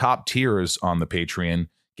sentences. Top tiers on the Patreon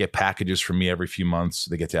get packages from me every few months.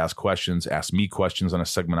 They get to ask me questions on a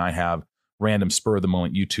segment I have. Random spur of the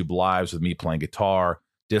moment YouTube lives with me playing guitar,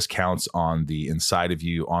 discounts on the Inside of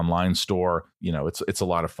You online store. You know, it's a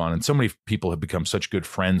lot of fun. And so many people have become such good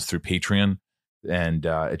friends through Patreon. And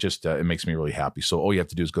it makes me really happy. So all you have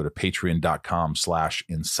to do is go to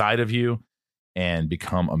patreon.com/insideofyou and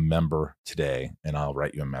become a member today. And I'll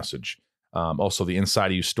write you a message. Also the Inside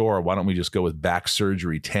of You store. Why don't we just go with Back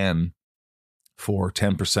Surgery 10 for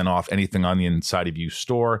 10% off anything on the Inside of You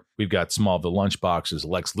store. We've got Smallville lunchboxes,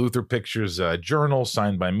 Lex Luthor pictures, journals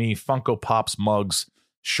signed by me, Funko Pops, mugs,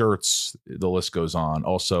 shirts, the list goes on.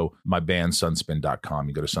 Also, my band, sunspin.com.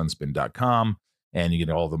 You go to sunspin.com and you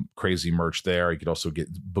get all the crazy merch there. You could also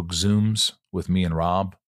get book Zooms with me and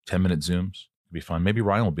Rob, 10-minute Zooms. It'd be fun. Maybe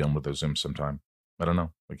Ryan will be on with those Zooms sometime. I don't know.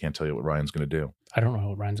 I can't tell you what Ryan's going to do. I don't know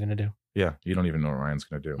what Ryan's going to do. Yeah, you don't even know what Ryan's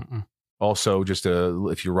going to do. Mm-mm. Also, just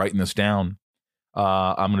if you're writing this down,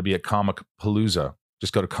 I'm going to be at Comic Palooza.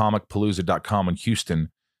 Just go to comicpalooza.com in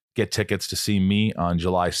Houston. Get tickets to see me on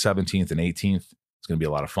July 17th and 18th. It's going to be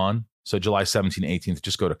a lot of fun. So July 17th and 18th,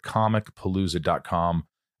 just go to comicpalooza.com.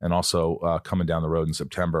 And also coming down the road in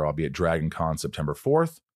September, I'll be at Dragon Con September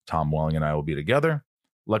 4th. Tom Welling and I will be together.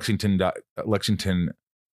 Lexington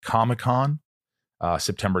Comic Con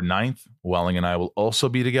September 9th. Welling and I will also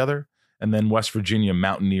be together. And then West Virginia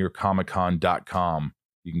MountaineerComicCon.com.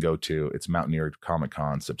 You can go to. It's Mountaineer Comic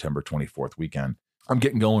Con September 24th weekend. I'm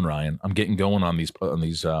getting going, Ryan. I'm getting going on these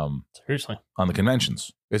seriously on the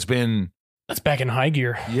conventions. It's been that's back in high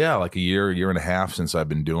gear. Yeah, like a year and a half since I've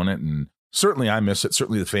been doing it, and certainly I miss it.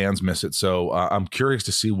 Certainly the fans miss it. So I'm curious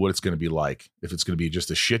to see what it's going to be like. If it's going to be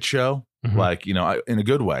just a shit show, like, you know, in a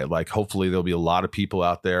good way. Like hopefully there'll be a lot of people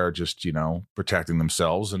out there just, you know, protecting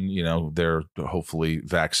themselves, and, you know, they're hopefully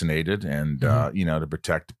vaccinated and, you know, to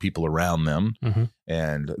protect people around them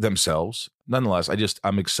and themselves. Nonetheless,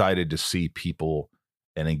 I'm excited to see people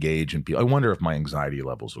and engage in people. I wonder if my anxiety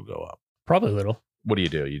levels will go up. Probably a little. What do?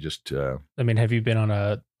 You just, I mean, have you been on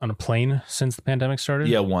a plane since the pandemic started?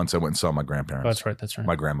 Yeah, once I went and saw my grandparents. Oh, that's right. That's right.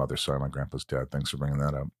 My grandmother. Sorry, my grandpa's dead. Thanks for bringing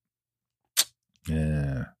that up.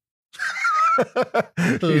 Yeah.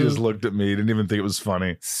 He just looked at me. Didn't even think it was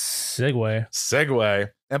funny. Segue.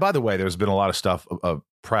 And by the way, there's been a lot of stuff of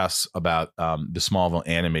press about the Smallville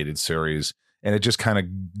animated series, and it just kind of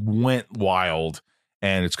went wild.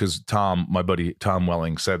 And it's because my buddy Tom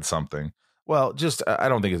Welling said something. Well, just I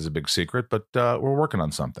don't think it's a big secret, but we're working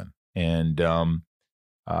on something, and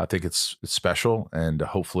I think it's special, and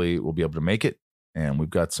hopefully we'll be able to make it. And we've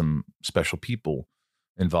got some special people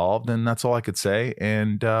involved, and that's all I could say.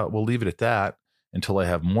 And we'll leave it at that until I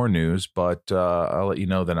have more news. But I'll let you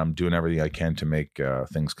know that I'm doing everything I can to make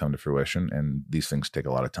things come to fruition, and these things take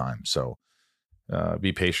a lot of time. So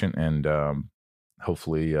be patient, and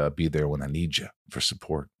hopefully be there when I need you for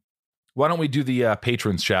support. Why don't we do the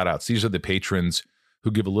patrons shout outs? These are the patrons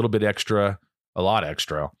who give a little bit extra, a lot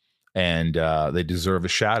extra, and they deserve a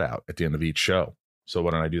shout out at the end of each show. So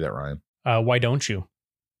why don't I do that, Ryan? Why don't you?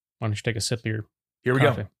 Why don't you take a sip of your Here we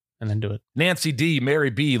coffee go. And then do it. Nancy D, Mary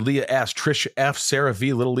B, Leah S, Trisha F, Sarah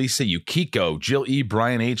V, Little Lisa, Yukiko, Jill E,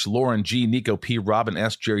 Brian H, Lauren G, Nico P, Robin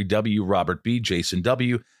S, Jerry W, Robert B, Jason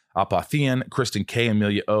W, Apothian, Kristen K,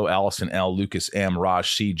 Amelia O, Allison L, Lucas M,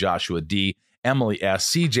 Raj C, Joshua D, Emily S,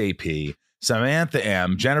 CJP, Samantha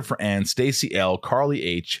M, Jennifer N, Stacy L, Carly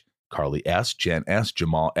H, Carly S, Jen S,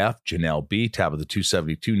 Jamal F, Janelle B, Tabitha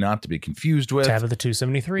 272, not to be confused with Tabitha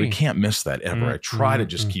 273. We can't miss that ever. I try to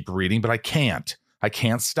just keep reading, but I can't. I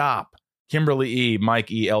can't stop. Kimberly E, Mike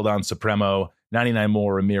E, Eldon Supremo, 99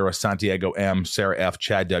 more, Ramira, Santiago M, Sarah F,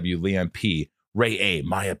 Chad W, Leanne P, Ray A,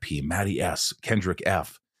 Maya P, Maddie S, Kendrick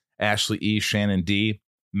F, Ashley E, Shannon D,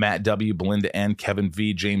 Matt W, Belinda N, Kevin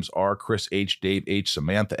V, James R, Chris H, Dave H,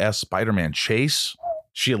 Samantha S, Spider-Man Chase,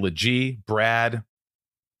 Sheila G, Brad.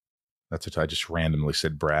 That's what I just randomly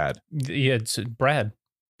said, Brad. Yeah, it's Brad.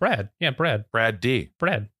 Yeah, Brad. Brad D.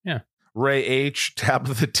 Brad, yeah. Ray H,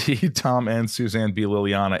 Tabitha T, Tom N, Suzanne B,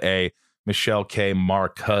 Liliana A, Michelle K,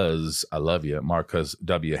 Marcuz, I love you, Marcuz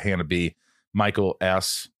W, Hannah B, Michael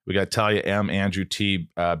S, we got Talia M, Andrew T,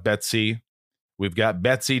 Betsy, we've got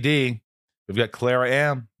Betsy D, we've got Clara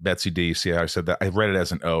M, Betsy D. See how I said that? I read it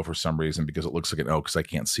as an O for some reason because it looks like an O because I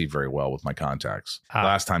can't see very well with my contacts.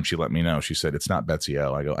 Last time she let me know, she said, it's not Betsy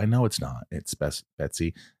O. I go, I know it's not. It's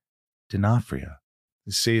Betsy D'Onofrio.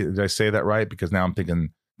 See, did I say that right? Because now I'm thinking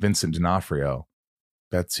Vincent D'Onofrio.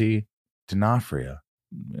 Betsy D'Onofrio.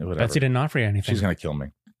 Whatever. Betsy D'Onofrio, anything. She's going to kill me.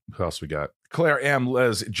 Who else we got? Claire M,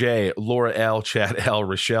 Liz J, Laura L, Chad L,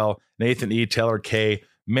 Rochelle, Nathan E, Taylor K,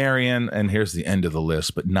 Marion, and here's the end of the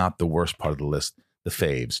list, but not the worst part of the list. The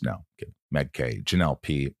faves. No. Okay. Meg K, Janelle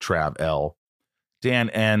P, Trav L, Dan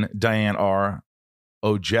N, Diane R,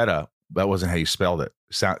 Ojeda. That wasn't how you spelled it.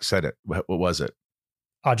 Said it. What was it?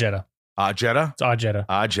 Ajeta. Ajeta? It's Ajeta.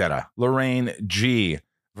 Ajeta. Lorraine G,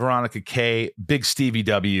 Veronica K, Big Stevie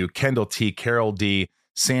W, Kendall T, Carol D,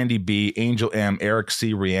 Sandy B, Angel M, Eric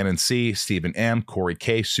C, Rhiannon C, Stephen M, Corey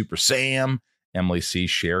K, Super Sam, Emily C,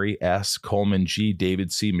 Sherry S, Coleman G,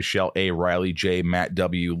 David C, Michelle A, Riley J, Matt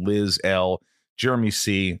W, Liz L, Jeremy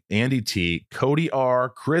C, Andy T, Cody R,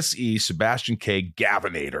 Chris E, Sebastian K,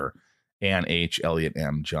 Gavinator, Ann H, Elliot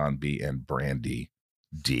M, John B, and Brandy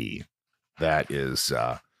D. That is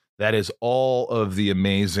all of the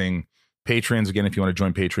amazing patrons. Again, if you want to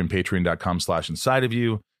join Patreon, patreon.com/inside of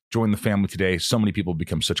you. Join the family today. So many people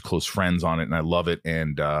become such close friends on it, and I love it.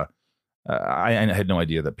 And I had no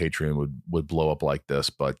idea that Patreon would blow up like this,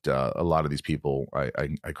 but a lot of these people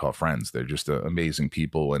I call friends. They're just amazing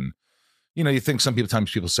people. And, you know, you think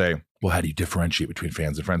sometimes people say, well, how do you differentiate between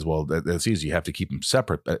fans and friends? Well, that's easy. You have to keep them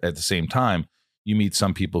separate. But at the same time, you meet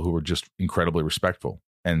some people who are just incredibly respectful,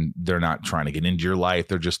 and they're not trying to get into your life.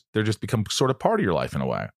 They're just become sort of part of your life in a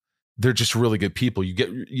way. They're just really good people.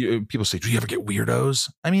 People say, do you ever get weirdos?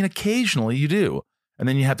 I mean, occasionally you do. And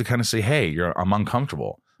then you have to kind of say, hey, I'm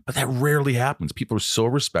uncomfortable. But that rarely happens. People are so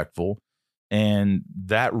respectful. And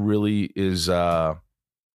that really is, that's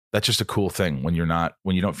just a cool thing when you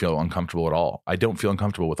don't feel uncomfortable at all. I don't feel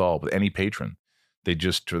uncomfortable with any patron. They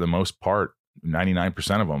just, for the most part,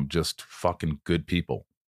 99% of them, just fucking good people.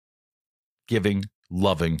 Giving,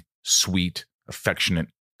 loving, sweet, affectionate,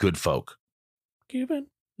 good folk. Giving.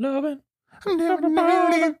 Loving.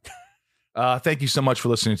 Thank you so much for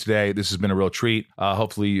listening today. This has been a real treat.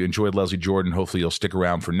 Hopefully you enjoyed Leslie Jordan. Hopefully you'll stick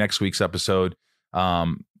around for next week's episode.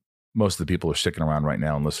 Most of the people who are sticking around right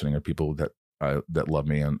now and listening are people that love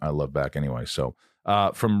me and I love back anyway. So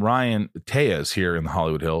from Ryan Tejas here in the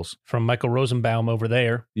Hollywood Hills. From Michael Rosenbaum over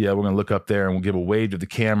there. Yeah, we're going to look up there and we'll give a wave to the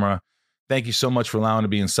camera. Thank you so much for allowing me to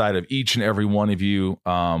be inside of each and every one of you.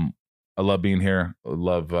 I love being here. I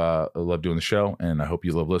love doing the show, and I hope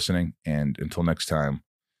you love listening. And until next time,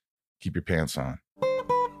 keep your pants on.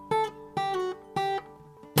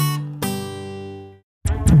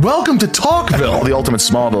 Welcome to Talkville, the ultimate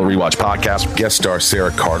Smallville rewatch podcast. Guest star Sarah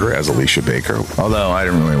Carter as Alicia Baker. Although I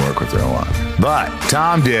didn't really work with her a lot. But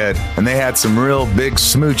Tom did, and they had some real big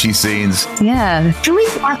smoochy scenes. Yeah. Can we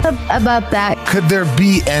talk about that? Could there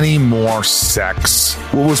be any more sex?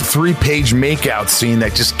 What was a 3-page makeout scene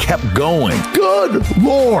that just kept going? Good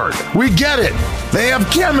Lord. We get it. They have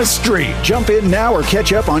chemistry. Jump in now or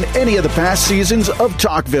catch up on any of the past seasons of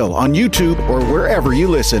Talkville on YouTube or wherever you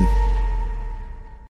listen.